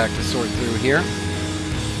feedback to sort through here.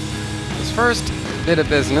 This first bit of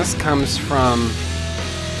business comes from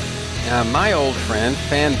my old friend,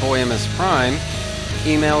 Fanboyamus Prime,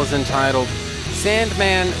 email is entitled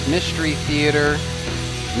Sandman Mystery Theater,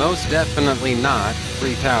 Most Definitely Not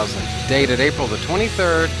 3000. Dated April the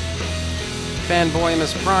 23rd. Fanboy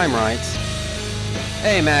Miss Prime writes,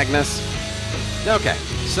 Hey Magnus. Okay,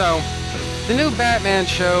 so the new Batman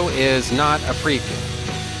show is not a prequel.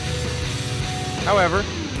 However,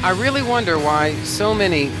 I really wonder why so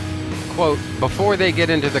many, quote, before they get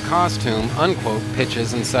into the costume, unquote,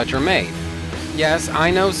 pitches and such are made. Yes, I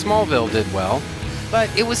know Smallville did well, but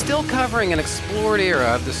it was still covering an explored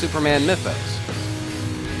era of the Superman mythos.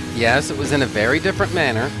 Yes, it was in a very different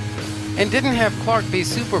manner, and didn't have Clark be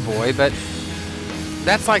Superboy, but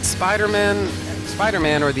that's like Spider-Man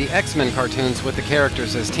or the X-Men cartoons with the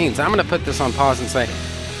characters as teens. I'm going to put this on pause and say,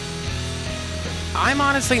 I'm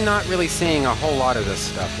honestly not really seeing a whole lot of this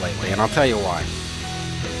stuff lately, and I'll tell you why.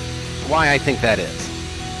 Why I think that is.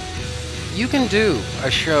 You can do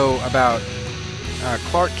a show about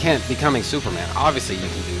Clark Kent becoming Superman. Obviously you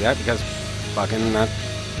can do that because fucking that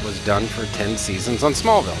was done for 10 seasons on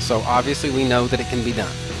Smallville. So obviously we know that it can be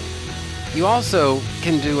done. You also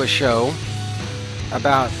can do a show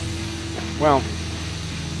about, well,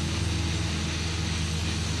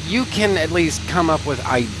 you can at least come up with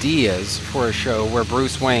ideas for a show where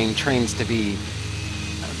Bruce Wayne trains to be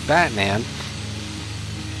Batman.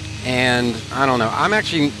 And I don't know, I'm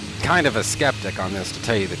actually kind of a skeptic on this, to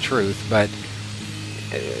tell you the truth, but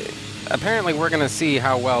apparently we're going to see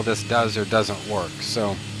how well this does or doesn't work,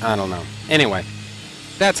 so I don't know. Anyway,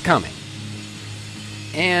 that's coming.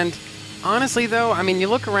 And honestly though, I mean, you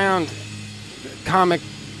look around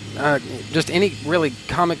just any really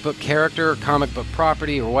comic book character, comic book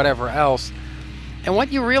property, or whatever else, and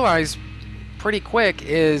what you realize pretty quick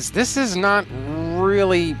is this is not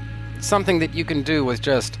really something that you can do with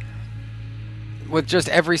just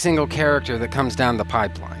every single character that comes down the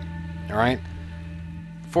pipeline. All right.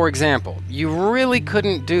 For example, you really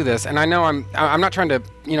couldn't do this, and I know I'm not trying to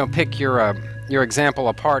pick your example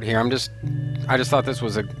apart here. I just thought this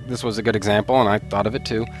was a good example, and I thought of it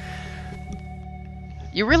too.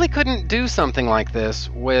 You really couldn't do something like this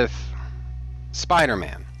with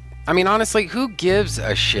Spider-Man. I mean, honestly, who gives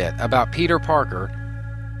a shit about Peter Parker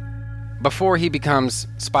before he becomes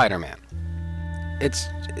Spider-Man?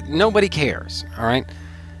 Nobody cares, all right?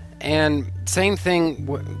 And same thing,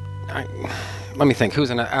 let me think,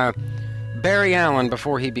 Barry Allen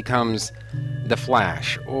before he becomes The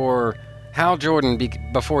Flash, or Hal Jordan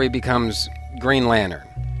before he becomes Green Lantern.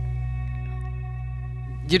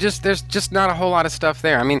 There's just not a whole lot of stuff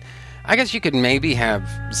there. I mean, I guess you could maybe have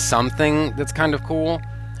something that's kind of cool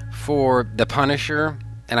for The Punisher,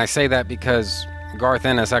 and I say that because Garth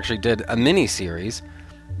Ennis actually did a mini-series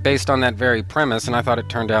based on that very premise, and I thought it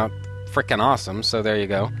turned out frickin' awesome, so there you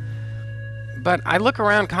go. But I look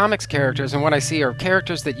around comics characters, and what I see are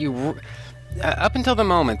characters that up until the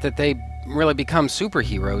moment that they really become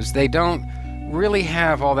superheroes, they don't really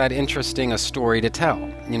have all that interesting a story to tell.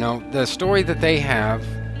 You know, the story that they have,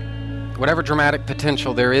 whatever dramatic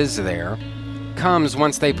potential there is there, comes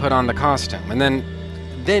once they put on the costume. And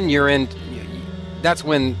then you're in, that's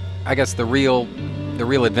when, I guess, the real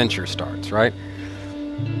adventure starts, right?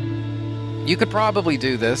 You could probably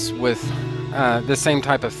do this with the same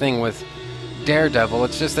type of thing with Daredevil.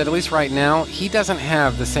 It's just that at least right now, he doesn't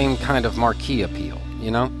have the same kind of marquee appeal,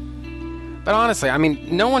 you know? But honestly, I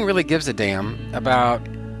mean, no one really gives a damn about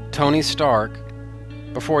Tony Stark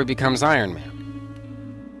before he becomes Iron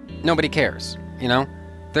Man. Nobody cares, you know?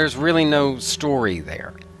 There's really no story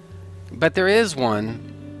there. But there is one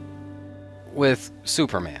with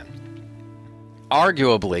Superman.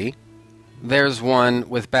 Arguably, there's one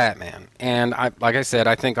with Batman. And like I said,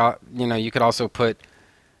 I think you could also put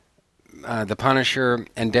the Punisher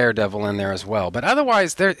and Daredevil in there as well. But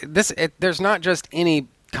otherwise, there's not just any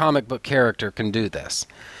comic book character can do this.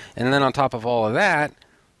 And then on top of all of that,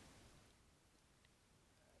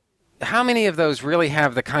 how many of those really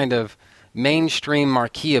have the kind of mainstream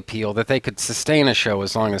marquee appeal that they could sustain a show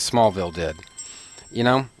as long as Smallville did? You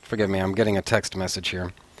know? Forgive me, I'm getting a text message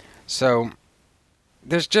here. So,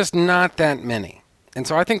 there's just not that many. And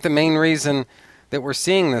so I think the main reason that we're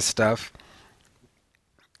seeing this stuff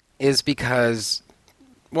is because,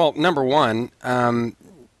 well, number one,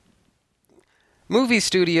 movie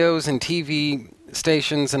studios and TV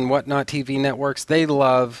stations and whatnot, TV networks, they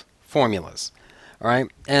love formulas, all right?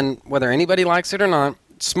 And whether anybody likes it or not,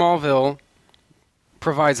 Smallville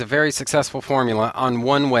provides a very successful formula on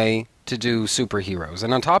one way to do superheroes.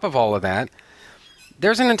 And on top of all of that,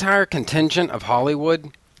 there's an entire contingent of Hollywood,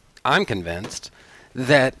 I'm convinced,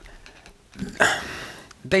 that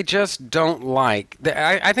they just don't like.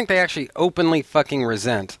 I think they actually openly fucking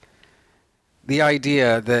resent the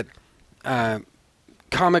idea that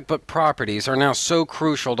comic book properties are now so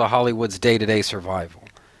crucial to Hollywood's day-to-day survival.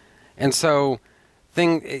 And so,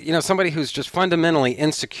 somebody who's just fundamentally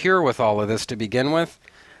insecure with all of this to begin with,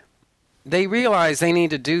 they realize they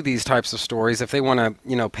need to do these types of stories if they want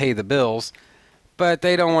to, pay the bills, but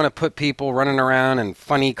they don't want to put people running around in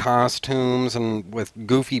funny costumes and with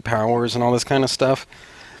goofy powers and all this kind of stuff.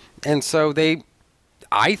 And so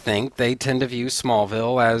I think they tend to view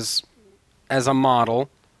Smallville as a model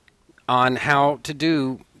on how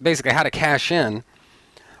to cash in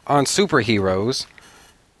on superheroes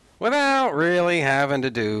without really having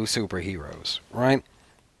to do superheroes, right?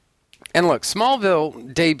 And look,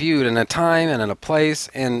 Smallville debuted in a time and in a place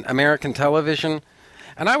in American television,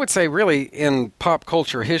 and I would say really in pop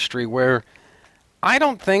culture history, where I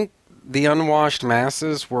don't think the unwashed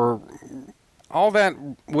masses were all that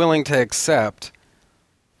willing to accept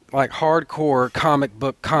like hardcore comic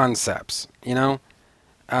book concepts,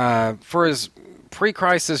 for as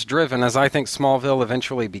pre-crisis driven as I think Smallville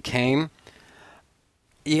eventually became.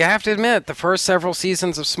 You have to admit, the first several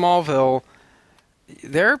seasons of Smallville,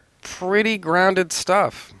 they're pretty grounded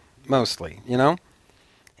stuff, mostly,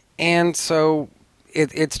 And so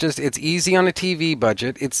it's easy on a TV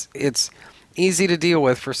budget. It's easy to deal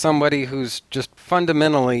with for somebody who's just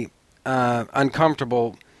fundamentally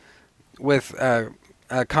uncomfortable with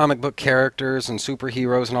comic book characters and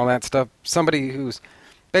superheroes and all that stuff. Somebody who's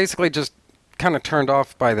basically just kind of turned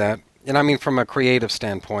off by that. And I mean from a creative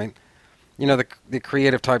standpoint. The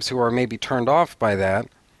creative types who are maybe turned off by that.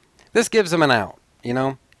 This gives them an out,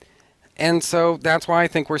 And so that's why I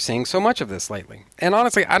think we're seeing so much of this lately. And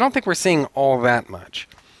honestly, I don't think we're seeing all that much.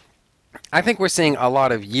 I think we're seeing a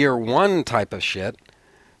lot of year one type of shit.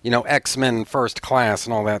 X-Men First Class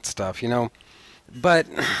and all that stuff, But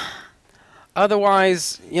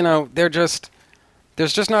otherwise,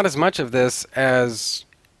 there's just not as much of this as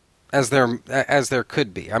there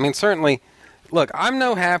could be. I mean, certainly, look, I'm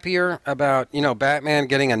no happier about, Batman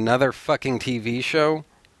getting another fucking TV show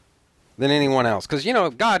than anyone else. Because,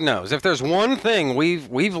 God knows, if there's one thing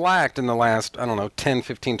we've lacked in the last, 10,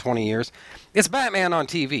 15, 20 years, it's Batman on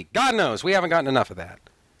TV. God knows, we haven't gotten enough of that.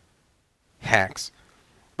 Hacks.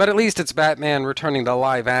 But at least it's Batman returning to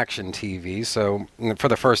live-action TV, so for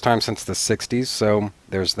the first time since the 60s, so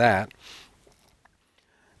there's that.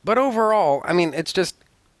 But overall, I mean, it's just...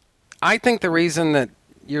 I think the reason that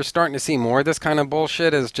you're starting to see more of this kind of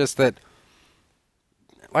bullshit is just that,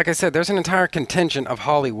 like I said, there's an entire contingent of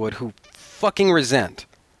Hollywood who fucking resent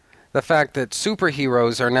the fact that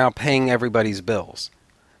superheroes are now paying everybody's bills.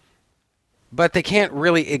 But they can't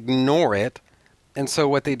really ignore it, and so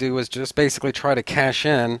what they do is just basically try to cash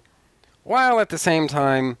in, while at the same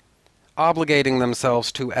time obligating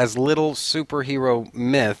themselves to as little superhero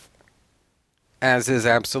myth as is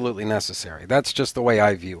absolutely necessary. That's just the way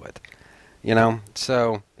I view it.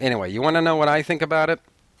 So anyway, you want to know what I think about it?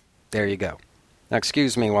 There you go. Now,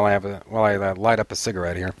 excuse me while I light up a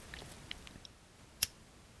cigarette here.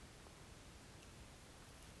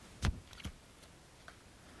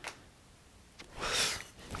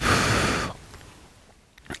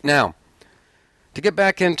 Now, to get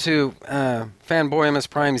back into Fanboy MS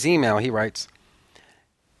Prime's email, he writes,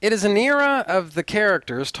 "It is an era of the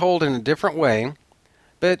characters told in a different way,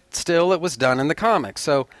 but still it was done in the comics,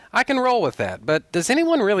 so I can roll with that. But does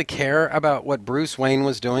anyone really care about what Bruce Wayne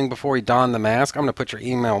was doing before he donned the mask?" I'm going to put your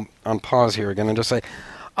email on pause here again and just say,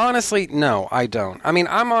 honestly, no, I don't. I mean,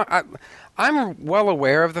 I'm well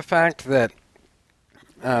aware of the fact that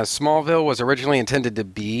Smallville was originally intended to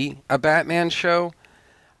be a Batman show,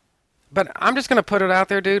 but I'm just going to put it out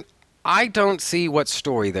there, dude. I don't see what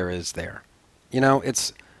story there is there.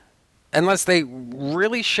 It's... Unless they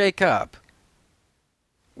really shake up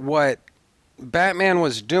what Batman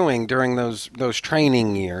was doing during those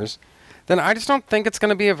training years, then I just don't think it's going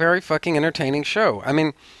to be a very fucking entertaining show. I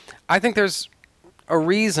mean, I think there's a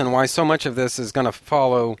reason why so much of this is going to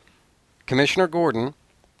follow Commissioner Gordon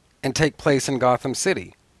and take place in Gotham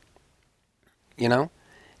City.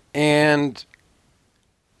 And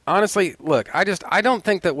honestly, look, I don't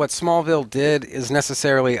think that what Smallville did is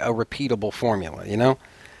necessarily a repeatable formula,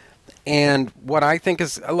 And what I think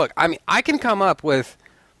is, look, I mean, I can come up with,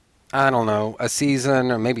 I don't know, a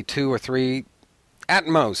season or maybe 2 or 3, at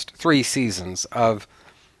most 3 seasons of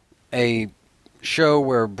a show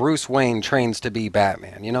where Bruce Wayne trains to be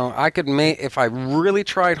Batman. I could if I really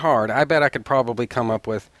tried hard, I bet I could probably come up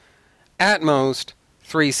with, at most,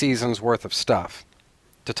 3 seasons worth of stuff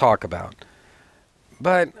to talk about.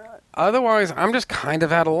 But otherwise, I'm just kind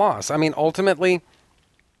of at a loss. I mean, ultimately,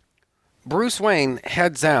 Bruce Wayne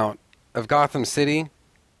heads out of Gotham City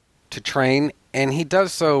to train, and he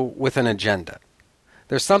does so with an agenda.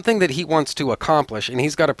 There's something that he wants to accomplish, and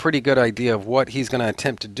he's got a pretty good idea of what he's going to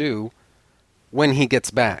attempt to do when he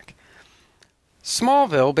gets back.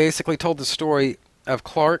 Smallville basically told the story of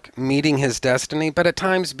Clark meeting his destiny, but at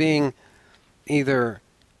times being either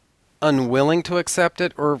unwilling to accept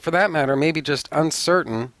it, or for that matter, maybe just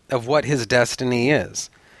uncertain of what his destiny is.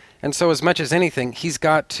 And so as much as anything, he's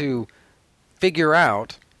got to figure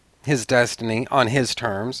out his destiny on his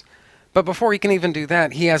terms, but before he can even do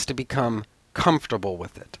that, he has to become comfortable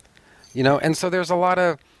with it. You know, and so there's a lot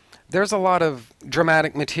of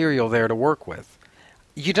dramatic material there to work with.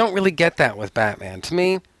 You don't really get that with Batman. To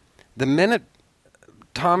me, the minute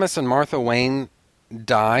Thomas and Martha Wayne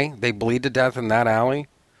die, they bleed to death in that alley,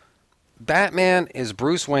 Batman is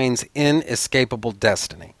Bruce Wayne's inescapable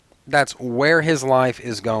destiny. That's where his life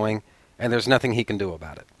is going, and there's nothing he can do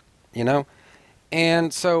about it. You know?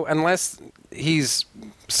 And so unless he's,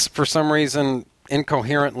 for some reason,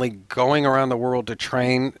 incoherently going around the world to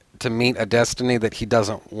train to meet a destiny that he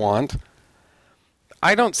doesn't want,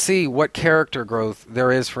 I don't see what character growth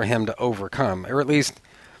there is for him to overcome, or at least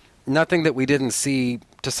nothing that we didn't see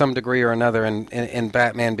to some degree or another in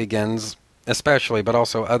Batman Begins, especially, but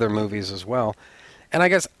also other movies as well. And I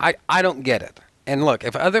guess I don't get it. And look,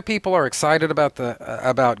 if other people are excited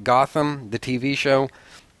about Gotham, the TV show,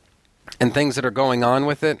 and things that are going on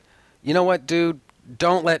with it, you know what, dude?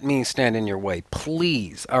 Don't let me stand in your way,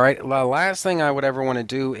 please. All right? The last thing I would ever want to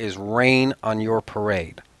do is rain on your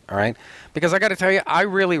parade. All right? Because I got to tell you, I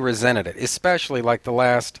really resented it, especially like the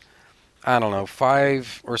last,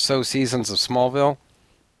 5 or so seasons of Smallville,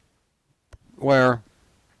 where,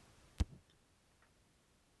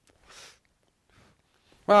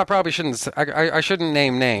 well, I probably shouldn't, I shouldn't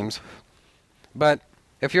name names, but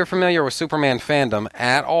if you're familiar with Superman fandom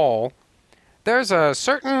at all, there's a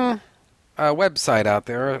certain website out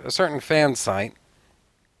there, a certain fan site,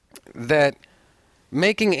 that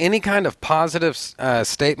making any kind of positive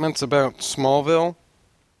statements about Smallville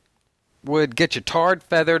would get you tarred,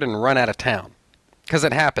 feathered, and run out of town. Because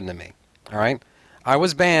it happened to me. All right? I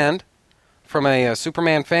was banned from a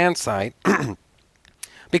Superman fan site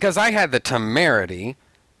because I had the temerity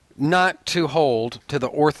not to hold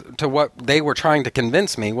to what they were trying to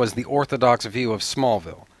convince me was the orthodox view of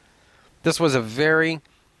Smallville. This was a very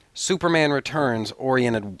Superman Returns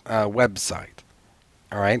oriented website.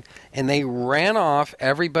 All right? And they ran off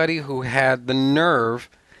everybody who had the nerve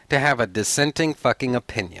to have a dissenting fucking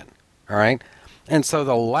opinion. All right? And so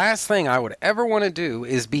the last thing I would ever want to do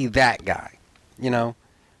is be that guy. You know?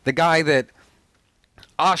 The guy that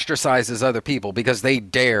ostracizes other people because they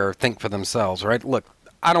dare think for themselves. Right? Look,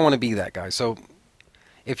 I don't want to be that guy. So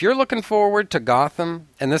if you're looking forward to Gotham,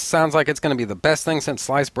 and this sounds like it's going to be the best thing since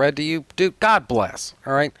sliced bread to you, dude, God bless.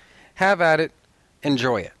 All right? Have at it.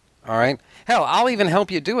 Enjoy it. All right? Hell, I'll even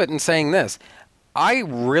help you do it in saying this. I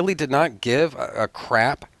really did not give a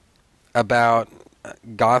crap about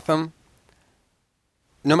Gotham.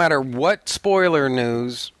 No matter what spoiler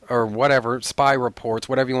news or whatever, spy reports,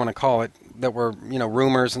 whatever you want to call it, that were,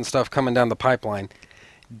 rumors and stuff coming down the pipeline,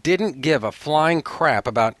 didn't give a flying crap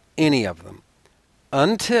about any of them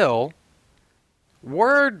until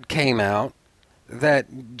word came out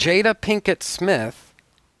that Jada Pinkett Smith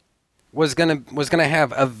was gonna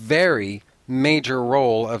have a very major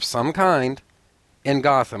role of some kind in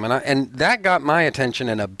Gotham, and that got my attention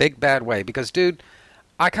in a big bad way because, dude,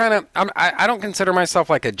 I don't consider myself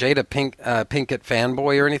like a Jada Pinkett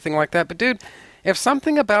fanboy or anything like that, but dude, if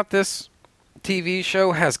something about this TV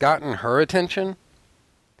show has gotten her attention,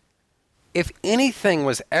 if anything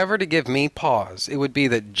was ever to give me pause, it would be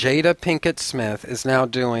that Jada Pinkett Smith is now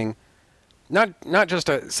doing not just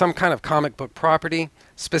some kind of comic book property,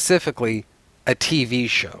 specifically a TV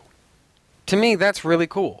show. To me, that's really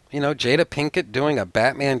cool. Jada Pinkett doing a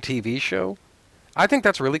Batman TV show, I think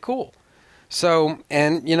that's really cool. So,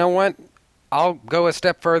 and you know what? I'll go a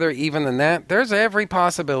step further even than that. There's every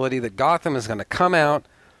possibility that Gotham is going to come out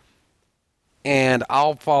and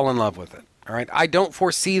I'll fall in love with it. All right? I don't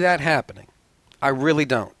foresee that happening. I really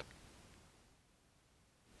don't.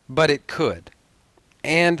 But it could.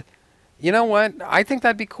 And you know what? I think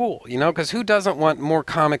that'd be cool, because who doesn't want more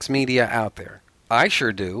comics media out there? I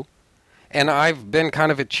sure do. And I've been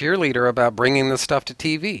kind of a cheerleader about bringing this stuff to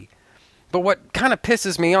TV. But what kind of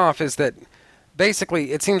pisses me off is that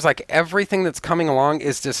basically it seems like everything that's coming along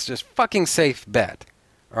is just fucking safe bet.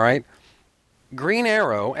 All right? Green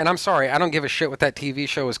Arrow, and I'm sorry, I don't give a shit what that TV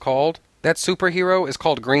show is called. That superhero is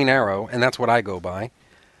called Green Arrow, and that's what I go by.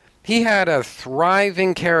 He had a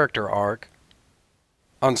thriving character arc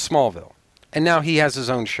on Smallville, and now he has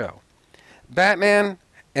his own show. Batman,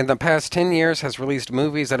 in the past 10 years, has released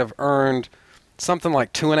movies that have earned something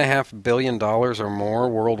like $2.5 billion or more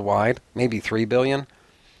worldwide, maybe $3 billion.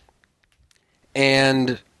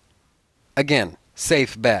 And again,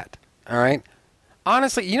 safe bet. All right.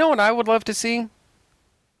 Honestly, you know what I would love to see?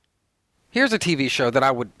 Here's a TV show that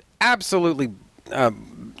I would absolutely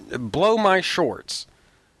blow my shorts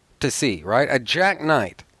to see, right? A Jack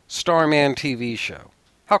Knight Starman TV show.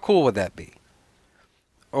 How cool would that be?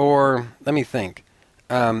 Or, let me think,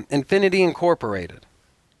 Infinity Incorporated,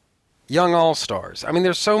 Young All-Stars. I mean,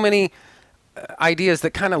 there's so many ideas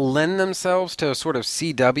that kind of lend themselves to a sort of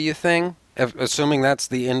CW thing, assuming that's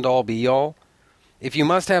the end-all, be-all. If you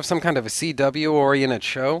must have some kind of a CW-oriented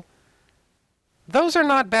show, those are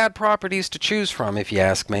not bad properties to choose from, if you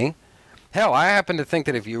ask me. Hell, I happen to think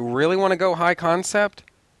that if you really want to go high concept,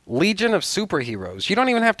 Legion of Superheroes. You don't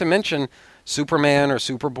even have to mention Superman or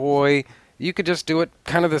Superboy. You could just do it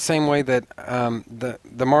kind of the same way that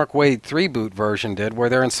the Mark Waid 3-boot version did, where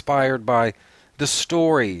they're inspired by the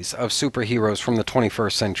stories of superheroes from the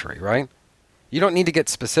 21st century, right? You don't need to get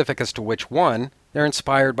specific as to which one. They're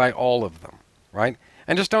inspired by all of them, right?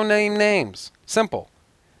 And just don't name names. Simple,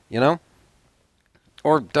 you know?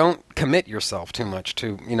 Or don't commit yourself too much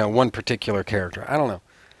to, one particular character. I don't know.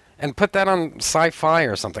 And put that on Sci-Fi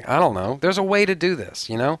or something. I don't know. There's a way to do this,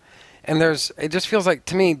 And it just feels like,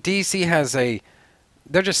 to me, DC has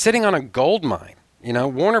they're just sitting on a gold mine.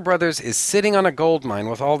 Warner Brothers is sitting on a gold mine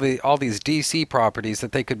with all these DC properties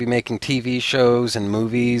that they could be making TV shows and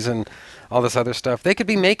movies and all this other stuff. They could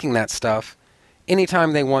be making that stuff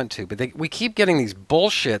anytime they want to. But we keep getting these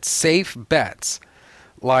bullshit safe bets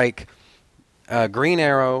like Green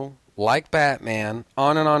Arrow, like Batman,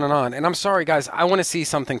 on and on and on. And I'm sorry, guys, I want to see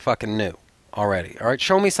something fucking new already. All right?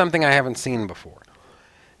 Show me something I haven't seen before.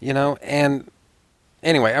 And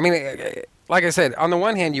anyway, I mean, like I said, on the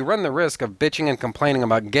one hand, you run the risk of bitching and complaining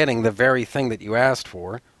about getting the very thing that you asked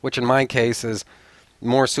for, which in my case is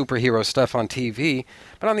more superhero stuff on TV.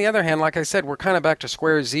 But on the other hand, like I said, we're kind of back to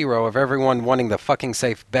square zero of everyone wanting the fucking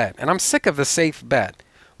safe bet. And I'm sick of the safe bet.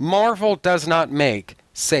 Marvel does not make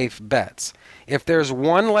safe bets. If there's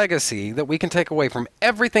one legacy that we can take away from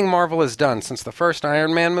everything Marvel has done since the first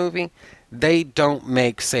Iron Man movie, they don't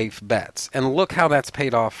make safe bets. And look how that's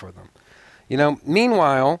paid off for them.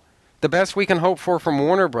 Meanwhile, the best we can hope for from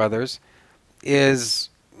Warner Brothers is,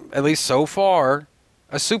 at least so far,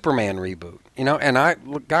 a Superman reboot.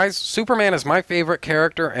 And guys, Superman is my favorite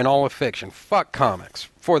character in all of fiction. Fuck comics,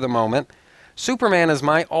 for the moment. Superman is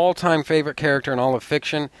my all-time favorite character in all of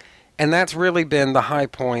fiction. And that's really been the high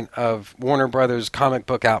point of Warner Brothers comic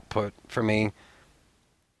book output for me.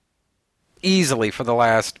 Easily for the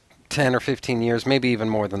last 10 or 15 years, maybe even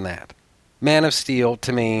more than that. Man of Steel,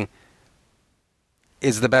 to me,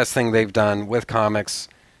 is the best thing they've done with comics,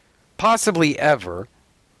 possibly ever,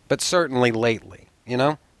 but certainly lately,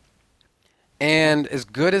 And as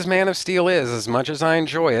good as Man of Steel is, as much as I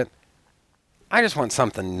enjoy it, I just want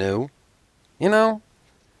something new,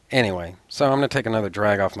 Anyway, so I'm going to take another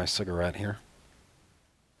drag off my cigarette here.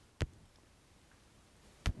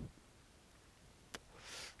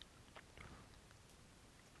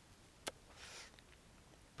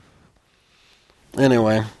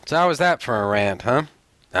 Anyway, so how was that for a rant, huh?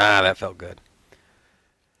 That felt good.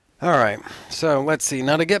 All right, so let's see.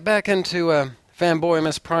 Now to get back into Fanboy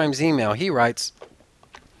Miss Prime's email, he writes,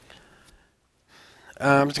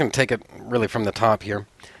 I'm just going to take it really from the top here.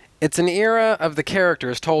 It's an era of the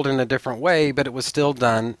characters told in a different way, but it was still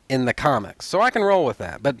done in the comics. So I can roll with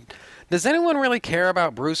that. But does anyone really care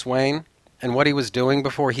about Bruce Wayne and what he was doing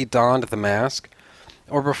before he donned the mask?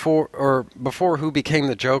 Or before who became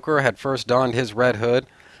the Joker had first donned his red hood,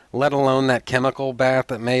 let alone that chemical bath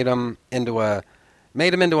that made him into a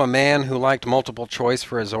man who liked multiple choice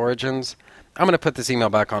for his origins? I'm going to put this email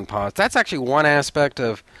back on pause. That's actually one aspect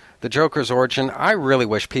of the Joker's origin I really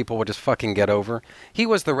wish people would just fucking get over. He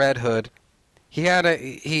was the Red Hood.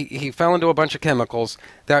 He fell into a bunch of chemicals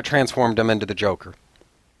that transformed him into the Joker.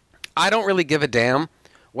 I don't really give a damn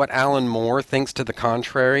what Alan Moore thinks to the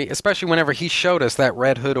contrary, especially whenever he showed us that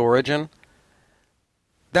Red Hood origin.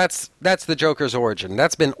 That's the Joker's origin.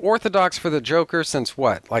 That's been orthodox for the Joker since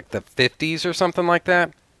what, like the 50s or something like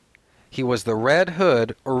that? He was the Red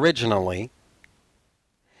Hood originally,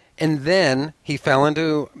 and then he fell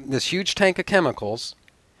into this huge tank of chemicals,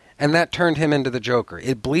 and that turned him into the Joker.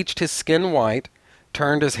 It bleached his skin white,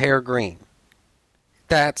 turned his hair green.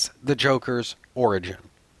 That's the Joker's origin.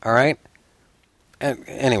 All right? And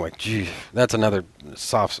anyway, that's another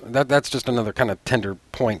that's just another kind of tender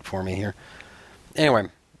point for me here. Anyway,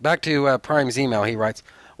 back to Prime's email. He writes,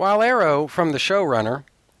 while Arrow, from the showrunner,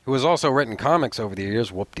 who has also written comics over the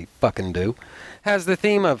years, whoop-de-fucking-do, has the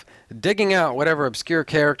theme of digging out whatever obscure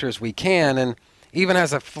characters we can and Even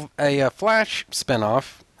has a Flash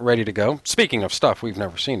spinoff ready to go. Speaking of stuff we've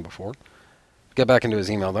never seen before. Get back into his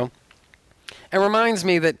email, though. It reminds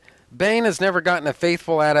me that Bane has never gotten a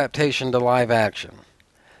faithful adaptation to live action.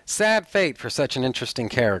 Sad fate for such an interesting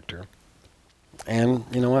character. And,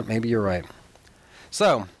 you know what? Maybe you're right.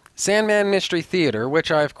 So, Sandman Mystery Theater,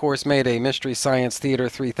 which I, of course, made a Mystery Science Theater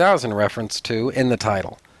 3000 reference to in the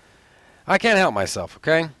title. I can't help myself,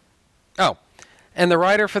 okay? Oh, and the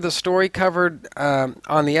writer for the story covered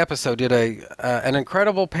on the episode did an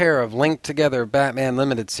incredible pair of linked-together Batman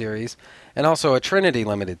Limited series and also a Trinity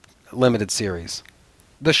Limited series.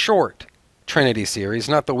 The short Trinity series,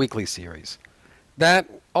 not the weekly series. That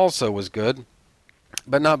also was good,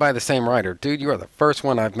 but not by the same writer. Dude, you are the first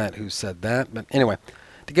one I've met who said that. But anyway,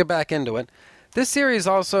 to get back into it, this series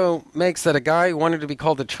also makes that a guy who wanted to be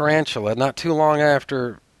called the Tarantula not too long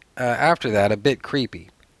after that a bit creepy.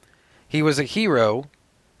 He was a hero,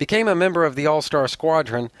 became a member of the All-Star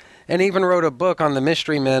Squadron, and even wrote a book on the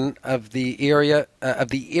mystery men of the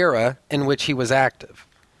era in which he was active.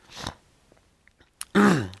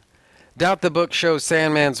 Doubt the book shows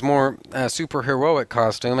Sandman's more superheroic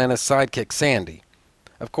costume and his sidekick Sandy.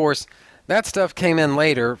 Of course, that stuff came in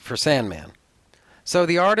later for Sandman. So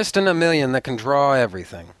the artist in a million that can draw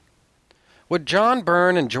everything. Would John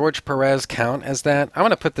Byrne and George Perez count as that? I'm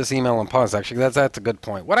going to put this email on pause, actually. That's a good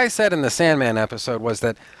point. What I said in the Sandman episode was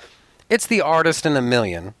that it's the artist in a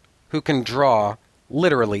million who can draw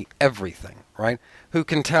literally everything, right? Who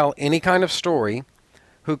can tell any kind of story,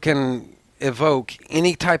 who can evoke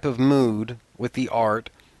any type of mood with the art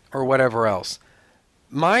or whatever else.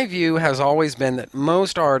 My view has always been that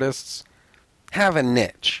most artists have a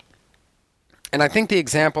niche. And I think the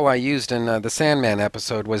example I used in the Sandman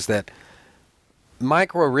episode was that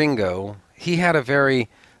Mike Wieringo, he had a very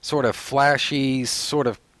sort of flashy, sort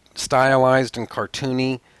of stylized and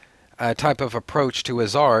cartoony type of approach to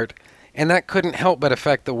his art, and that couldn't help but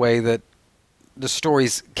affect the way that the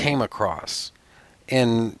stories came across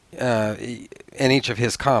in each of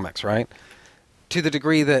his comics, right? To the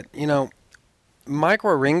degree that, you know, Mike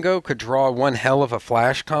Wieringo could draw one hell of a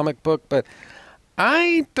Flash comic book, but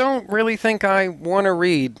I don't really think I want to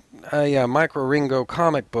read a Mike Wieringo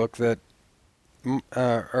comic book that,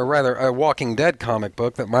 or rather, a Walking Dead comic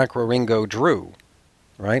book that Mike Wieringo drew,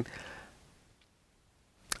 right?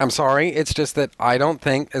 I'm sorry, it's just that I don't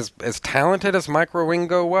think, as talented as Mike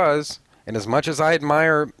Wieringo was, and as much as I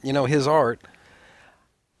admire, you know, his art,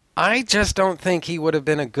 I just don't think he would have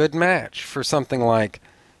been a good match for something like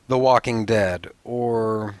The Walking Dead,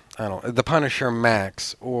 or, I don't know, The Punisher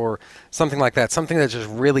Max, or something like that. Something that's just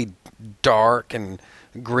really dark and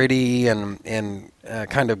gritty and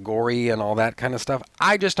kind of gory and all that kind of stuff.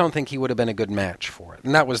 I just don't think he would have been a good match for it.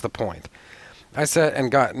 And that was the point. I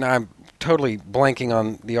said, now I'm totally blanking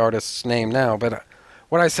on the artist's name now, but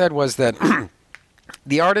what I said was that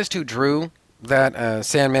the artist who drew that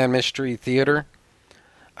Sandman Mystery Theater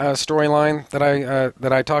storyline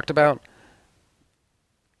that I talked about,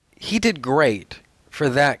 he did great for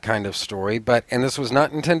that kind of story, and this was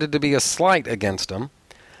not intended to be a slight against him.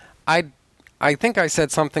 I think I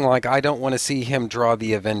said something like, I don't want to see him draw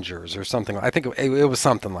the Avengers, or something. I think it was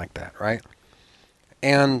something like that, right?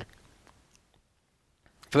 And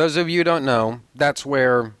for those of you who don't know, that's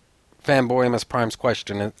where Fanboy MS Prime's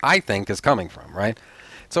question, I think, is coming from, right?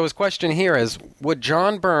 So his question here is, would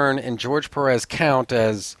John Byrne and George Perez count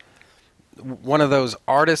as one of those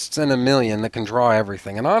artists in a million that can draw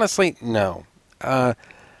everything? And honestly, no. I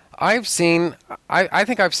think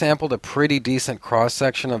I've sampled a pretty decent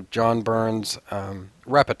cross-section of John Byrne's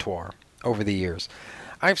repertoire over the years.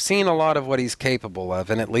 I've seen a lot of what he's capable of,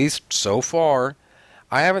 and at least so far,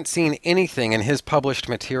 I haven't seen anything in his published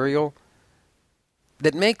material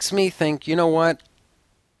that makes me think, you know what?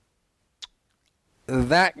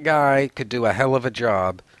 That guy could do a hell of a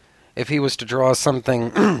job if he was to draw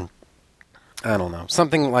something, I don't know,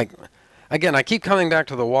 something like, again, I keep coming back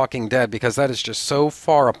to The Walking Dead because that is just so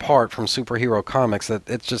far apart from superhero comics that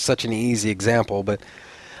it's just such an easy example, but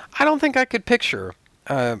I don't think I could picture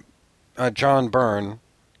John Byrne,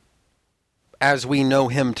 as we know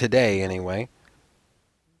him today anyway,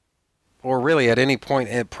 or really at any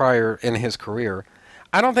point prior in his career.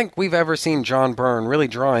 I don't think we've ever seen John Byrne really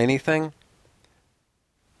draw anything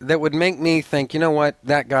that would make me think, you know what,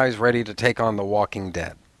 that guy's ready to take on The Walking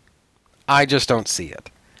Dead. I just don't see it.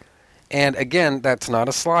 And again, that's not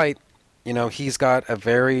a slight. You know, he's got a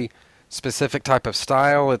very specific type of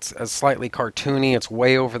style. It's slightly cartoony. It's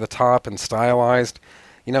way over the top and stylized.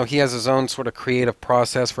 You know, he has his own sort of creative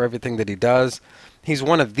process for everything that he does. He's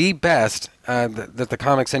one of the best that the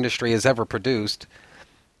comics industry has ever produced.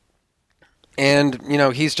 And,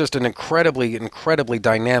 he's just an incredibly, incredibly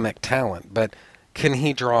dynamic talent. But can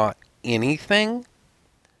he draw anything?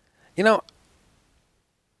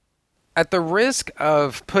 At the risk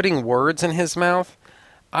of putting words in his mouth,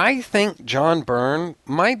 I think John Byrne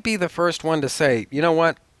might be the first one to say, you know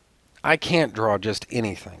what? I can't draw just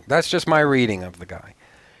anything. That's just my reading of the guy.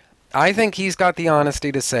 I think he's got the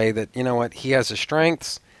honesty to say that, you know what? He has his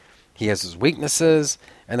strengths, he has his weaknesses,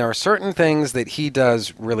 and there are certain things that he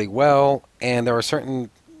does really well, and there are certain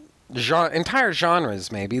entire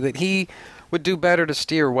genres, maybe, that he would do better to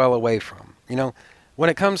steer well away from. When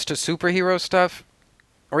it comes to superhero stuff,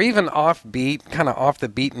 or even offbeat, kind of off the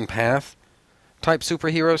beaten path type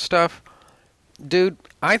superhero stuff, dude,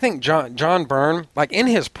 I think John Byrne, like in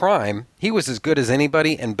his prime, he was as good as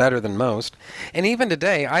anybody and better than most. And even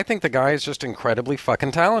today, I think the guy is just incredibly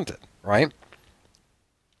fucking talented, right?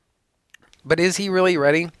 But is he really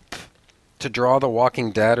ready to draw The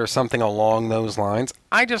Walking Dead or something along those lines?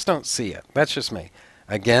 I just don't see it. That's just me.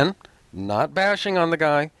 Again, not bashing on the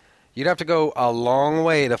guy. You'd have to go a long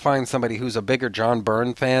way to find somebody who's a bigger John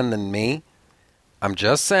Byrne fan than me. I'm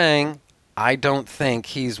just saying, I don't think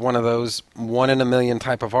he's one of those 1 in a million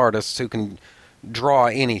type of artists who can draw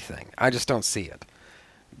anything. I just don't see it.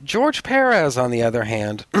 George Perez, on the other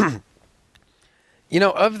hand, of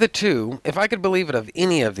the two, if I could believe it of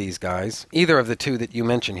any of these guys, either of the two that you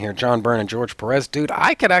mentioned here, John Byrne and George Perez, dude,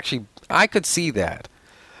 I could see that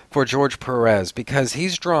for George Perez, because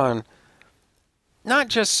he's drawn not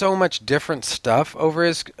just so much different stuff over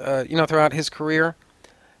his, throughout his career,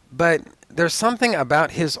 but there's something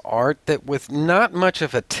about his art that with not much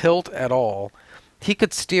of a tilt at all, he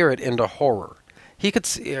could steer it into horror. He's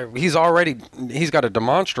got a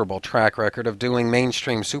demonstrable track record of doing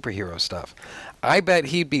mainstream superhero stuff. I bet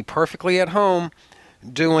he'd be perfectly at home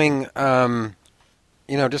doing,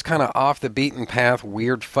 just kind of off the beaten path,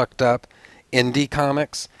 weird, fucked up indie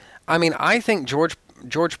comics. I mean, I think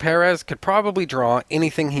George Perez could probably draw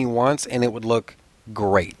anything he wants and it would look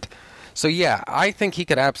great. So yeah, I think he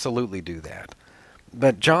could absolutely do that.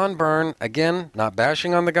 But John Byrne, again, not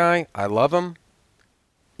bashing on the guy. I love him.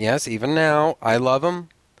 Yes, even now, I love him.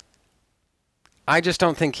 I just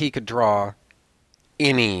don't think he could draw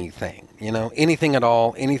anything, anything at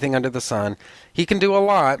all, anything under the sun. He can do a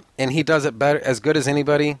lot, and he does it better, as good as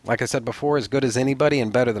anybody. Like I said before, as good as anybody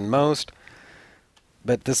and better than most.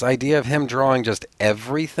 But this idea of him drawing just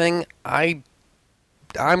everything, I'm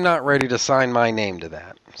not ready to sign my name to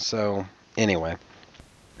that. So, anyway.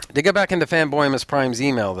 To get back into Fanboy Miss Prime's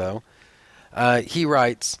email, though, he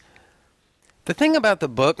writes, the thing about the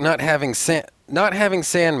book not having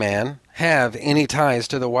Sandman have any ties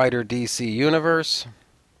to the wider DC universe?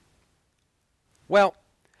 Well,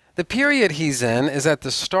 the period he's in is at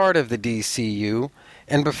the start of the DCU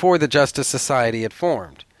and before the Justice Society had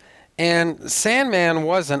formed. And Sandman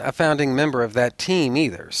wasn't a founding member of that team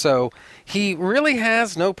either, so he really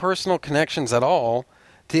has no personal connections at all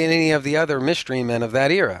to any of the other mystery men of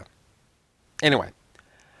that era. Anyway,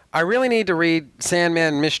 I really need to read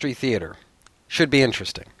Sandman Mystery Theater. Should be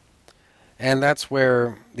interesting. And that's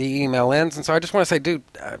where the email ends. And so I just want to say, dude,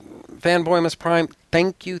 Fanboy Miss Prime,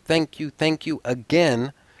 thank you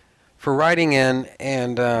again for writing in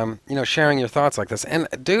and, sharing your thoughts like this. And,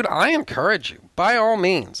 dude, I encourage you, by all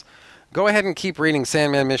means, go ahead and keep reading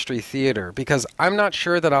Sandman Mystery Theater, because I'm not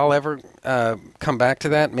sure that I'll ever come back to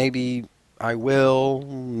that. Maybe I will,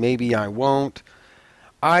 maybe I won't.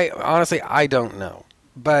 Honestly, I don't know.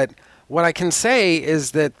 But what I can say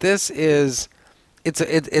is that this is... It's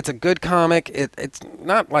a good comic. It's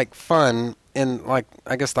not like fun in like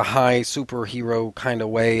I guess the high superhero kind of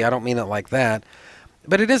way. I don't mean it like that,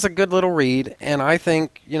 but it is a good little read, and I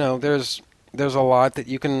think there's a lot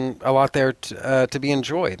there to be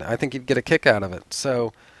enjoyed. I think you'd get a kick out of it.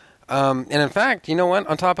 So, and in fact, you know what?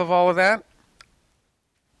 On top of all of that,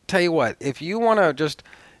 tell you what, if you want to just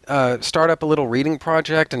start up a little reading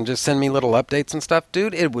project and just send me little updates and stuff,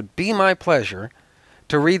 dude, it would be my pleasure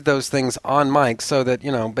to read those things on mic so that,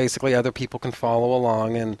 basically other people can follow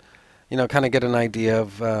along and, kind of get an idea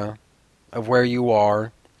of where you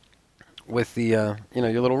are with the,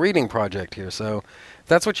 your little reading project here. So if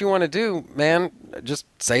that's what you want to do, man, just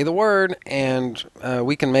say the word and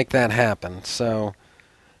we can make that happen. So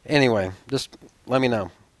anyway, just let me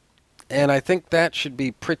know. And I think that should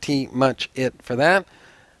be pretty much it for that.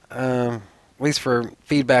 At least for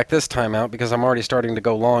feedback this time out, because I'm already starting to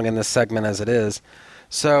go long in this segment as it is.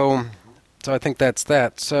 So I think that's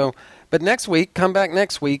that. So, but next week, come back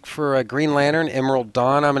next week for Green Lantern, Emerald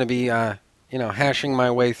Dawn. I'm going to be, hashing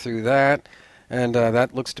my way through that, and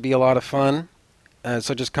that looks to be a lot of fun.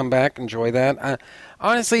 So just come back, enjoy that.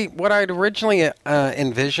 Honestly, what I'd originally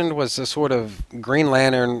envisioned was a sort of Green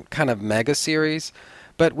Lantern kind of mega series,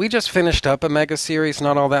 but we just finished up a mega series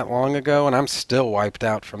not all that long ago, and I'm still wiped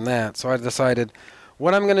out from that. So I decided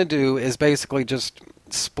what I'm going to do is basically just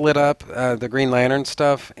split up the Green Lantern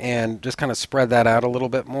stuff and just kind of spread that out a little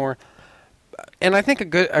bit more. And I think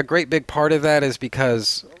a great big part of that is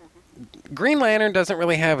because Green Lantern doesn't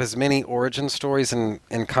really have as many origin stories in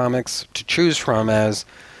comics to choose from as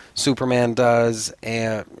Superman does,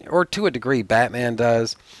 or to a degree Batman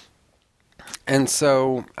does. And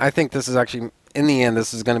so I think this is actually, in the end,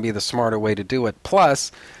 this is going to be the smarter way to do it.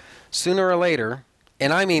 Plus, sooner or later,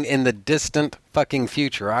 and I mean in the distant fucking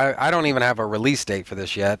future, I don't even have a release date for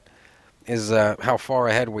this yet, is how far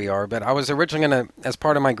ahead we are. But I was originally going to, as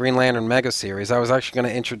part of my Green Lantern Mega series, I was actually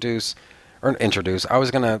going to I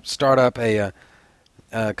was going to start up a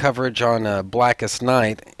coverage on Blackest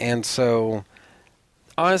Night. And so,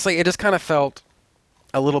 honestly, it just kind of felt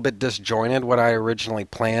a little bit disjointed what I originally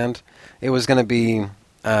planned. It was going to be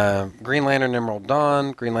Green Lantern Emerald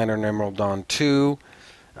Dawn, Green Lantern Emerald Dawn 2,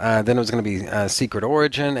 then it was going to be Secret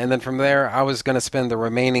Origin, and then from there I was going to spend the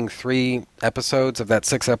remaining 3 episodes of that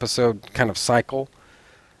 6-episode kind of cycle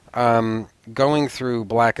going through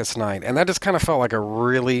Blackest Night. And that just kind of felt like a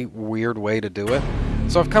really weird way to do it.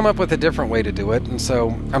 So I've come up with a different way to do it, and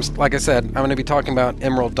so, like I said, I'm going to be talking about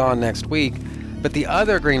Emerald Dawn next week. But the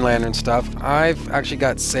other Green Lantern stuff, I've actually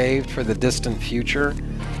got saved for the distant future.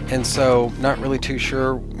 And so, not really too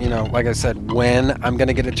sure, like I said, when I'm going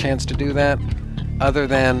to get a chance to do that, other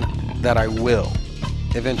than that I will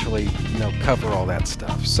eventually, cover all that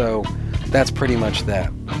stuff. So, that's pretty much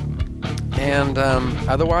that. And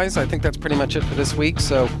otherwise, I think that's pretty much it for this week.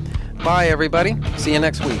 So, bye, everybody. See you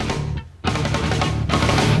next week.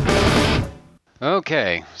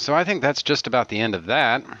 Okay, so I think that's just about the end of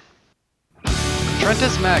that.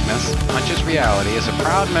 Trentus Magnus Punches Reality is a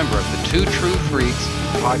proud member of the Two True Freaks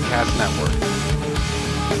podcast network.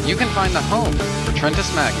 You can find the home for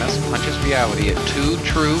Trentus Magnus Punches Reality at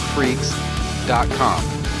twotruefreaks.com,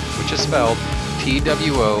 which is spelled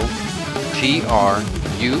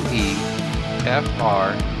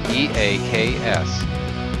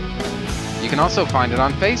TWOTRUEFREAKS. You can also find it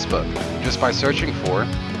on Facebook just by searching for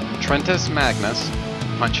Trentus Magnus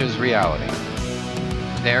Punches Reality.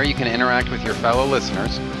 There you can interact with your fellow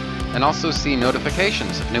listeners and also see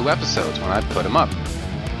notifications of new episodes when I put them up.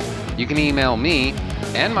 You can email me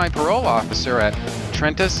and my parole officer at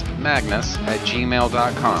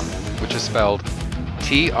trentusmagnus@gmail.com, which is spelled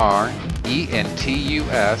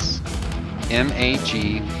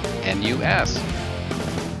TRENTUSMAGNUS.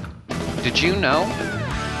 Did you know?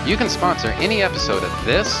 You can sponsor any episode of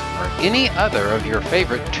this or any other of your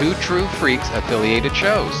favorite Two True Freaks affiliated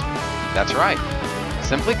shows. That's right.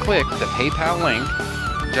 Simply click the PayPal link,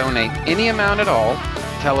 donate any amount at all,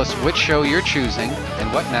 tell us which show you're choosing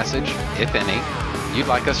and what message, if any, you'd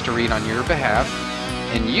like us to read on your behalf,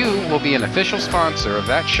 and you will be an official sponsor of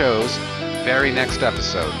that show's very next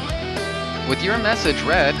episode, with your message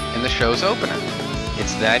read in the show's opener.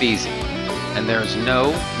 It's that easy, and there's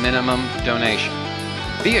no minimum donation.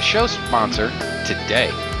 Be a show sponsor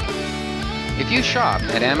today. If you shop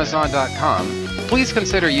at Amazon.com, please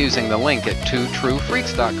consider using the link at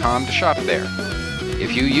twotruefreaks.com to shop there.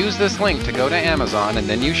 If you use this link to go to Amazon and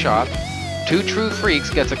then you shop, Two True Freaks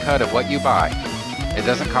gets a cut of what you buy. It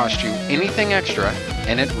doesn't cost you anything extra,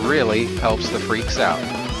 and it really helps the freaks out.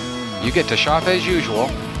 You get to shop as usual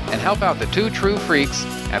and help out the Two True Freaks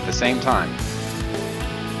at the same time.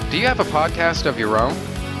 Do you have a podcast of your own?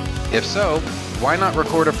 If so, why not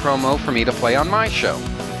record a promo for me to play on my show?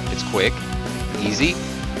 It's quick, easy,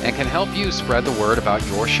 and can help you spread the word about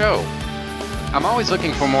your show. I'm always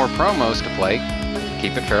looking for more promos to play.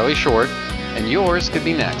 Keep it fairly short, and yours could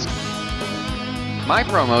be next. My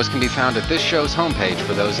promos can be found at this show's homepage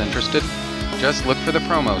for those interested. Just look for the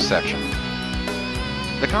promos section.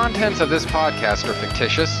 The contents of this podcast are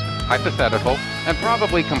fictitious, hypothetical, and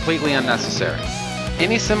probably completely unnecessary.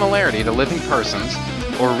 Any similarity to living persons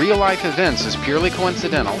or real-life events is purely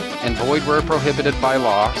coincidental and void where prohibited by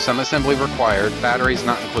law, some assembly required, batteries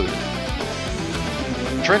not included.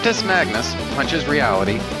 Trentus Magnus Punches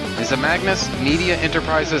Reality is a Magnus Media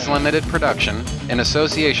Enterprises Limited production in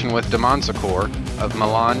association with Demonzacor of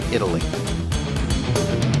Milan, Italy.